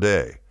 calories per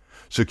day.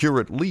 Secure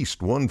at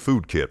least 1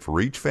 food kit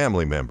for each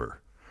family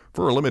member.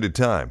 For a limited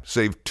time,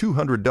 save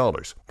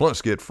 $200,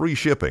 plus get free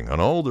shipping on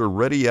all their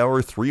Ready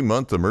Hour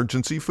 3-month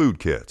emergency food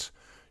kits.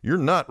 You're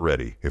not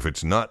ready if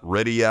it's not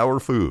Ready Hour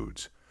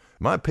Foods.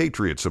 My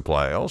Patriot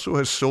Supply also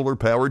has solar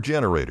power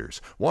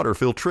generators, water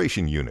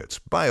filtration units,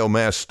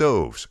 biomass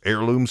stoves,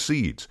 heirloom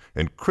seeds,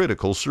 and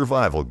critical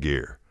survival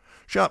gear.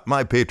 Shop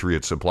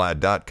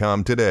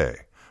MyPatriotSupply.com today.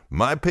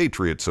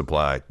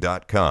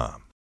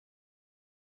 MyPatriotSupply.com.